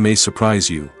answer may surprise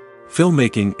you.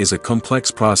 Filmmaking is a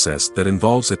complex process that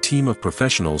involves a team of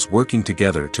professionals working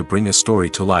together to bring a story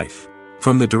to life.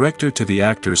 From the director to the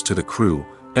actors to the crew,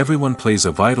 everyone plays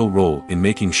a vital role in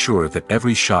making sure that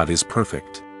every shot is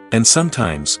perfect. And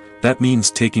sometimes, that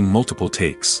means taking multiple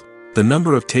takes. The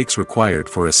number of takes required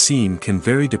for a scene can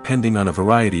vary depending on a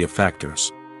variety of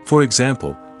factors. For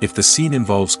example, if the scene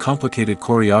involves complicated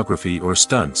choreography or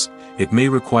stunts, it may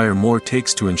require more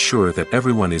takes to ensure that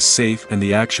everyone is safe and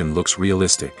the action looks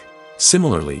realistic.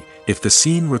 Similarly, if the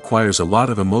scene requires a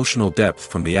lot of emotional depth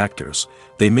from the actors,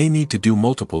 they may need to do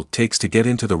multiple takes to get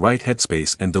into the right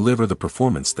headspace and deliver the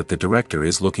performance that the director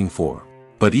is looking for.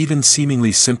 But even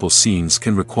seemingly simple scenes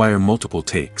can require multiple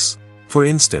takes. For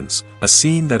instance, a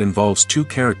scene that involves two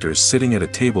characters sitting at a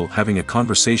table having a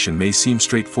conversation may seem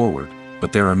straightforward,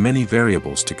 but there are many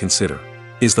variables to consider.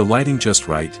 Is the lighting just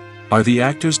right? Are the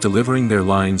actors delivering their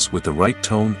lines with the right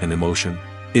tone and emotion?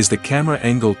 Is the camera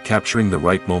angle capturing the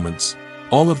right moments?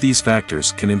 All of these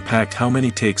factors can impact how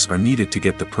many takes are needed to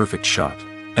get the perfect shot.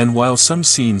 And while some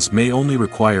scenes may only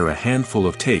require a handful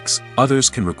of takes, others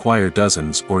can require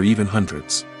dozens or even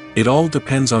hundreds. It all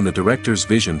depends on the director's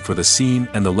vision for the scene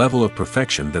and the level of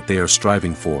perfection that they are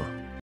striving for.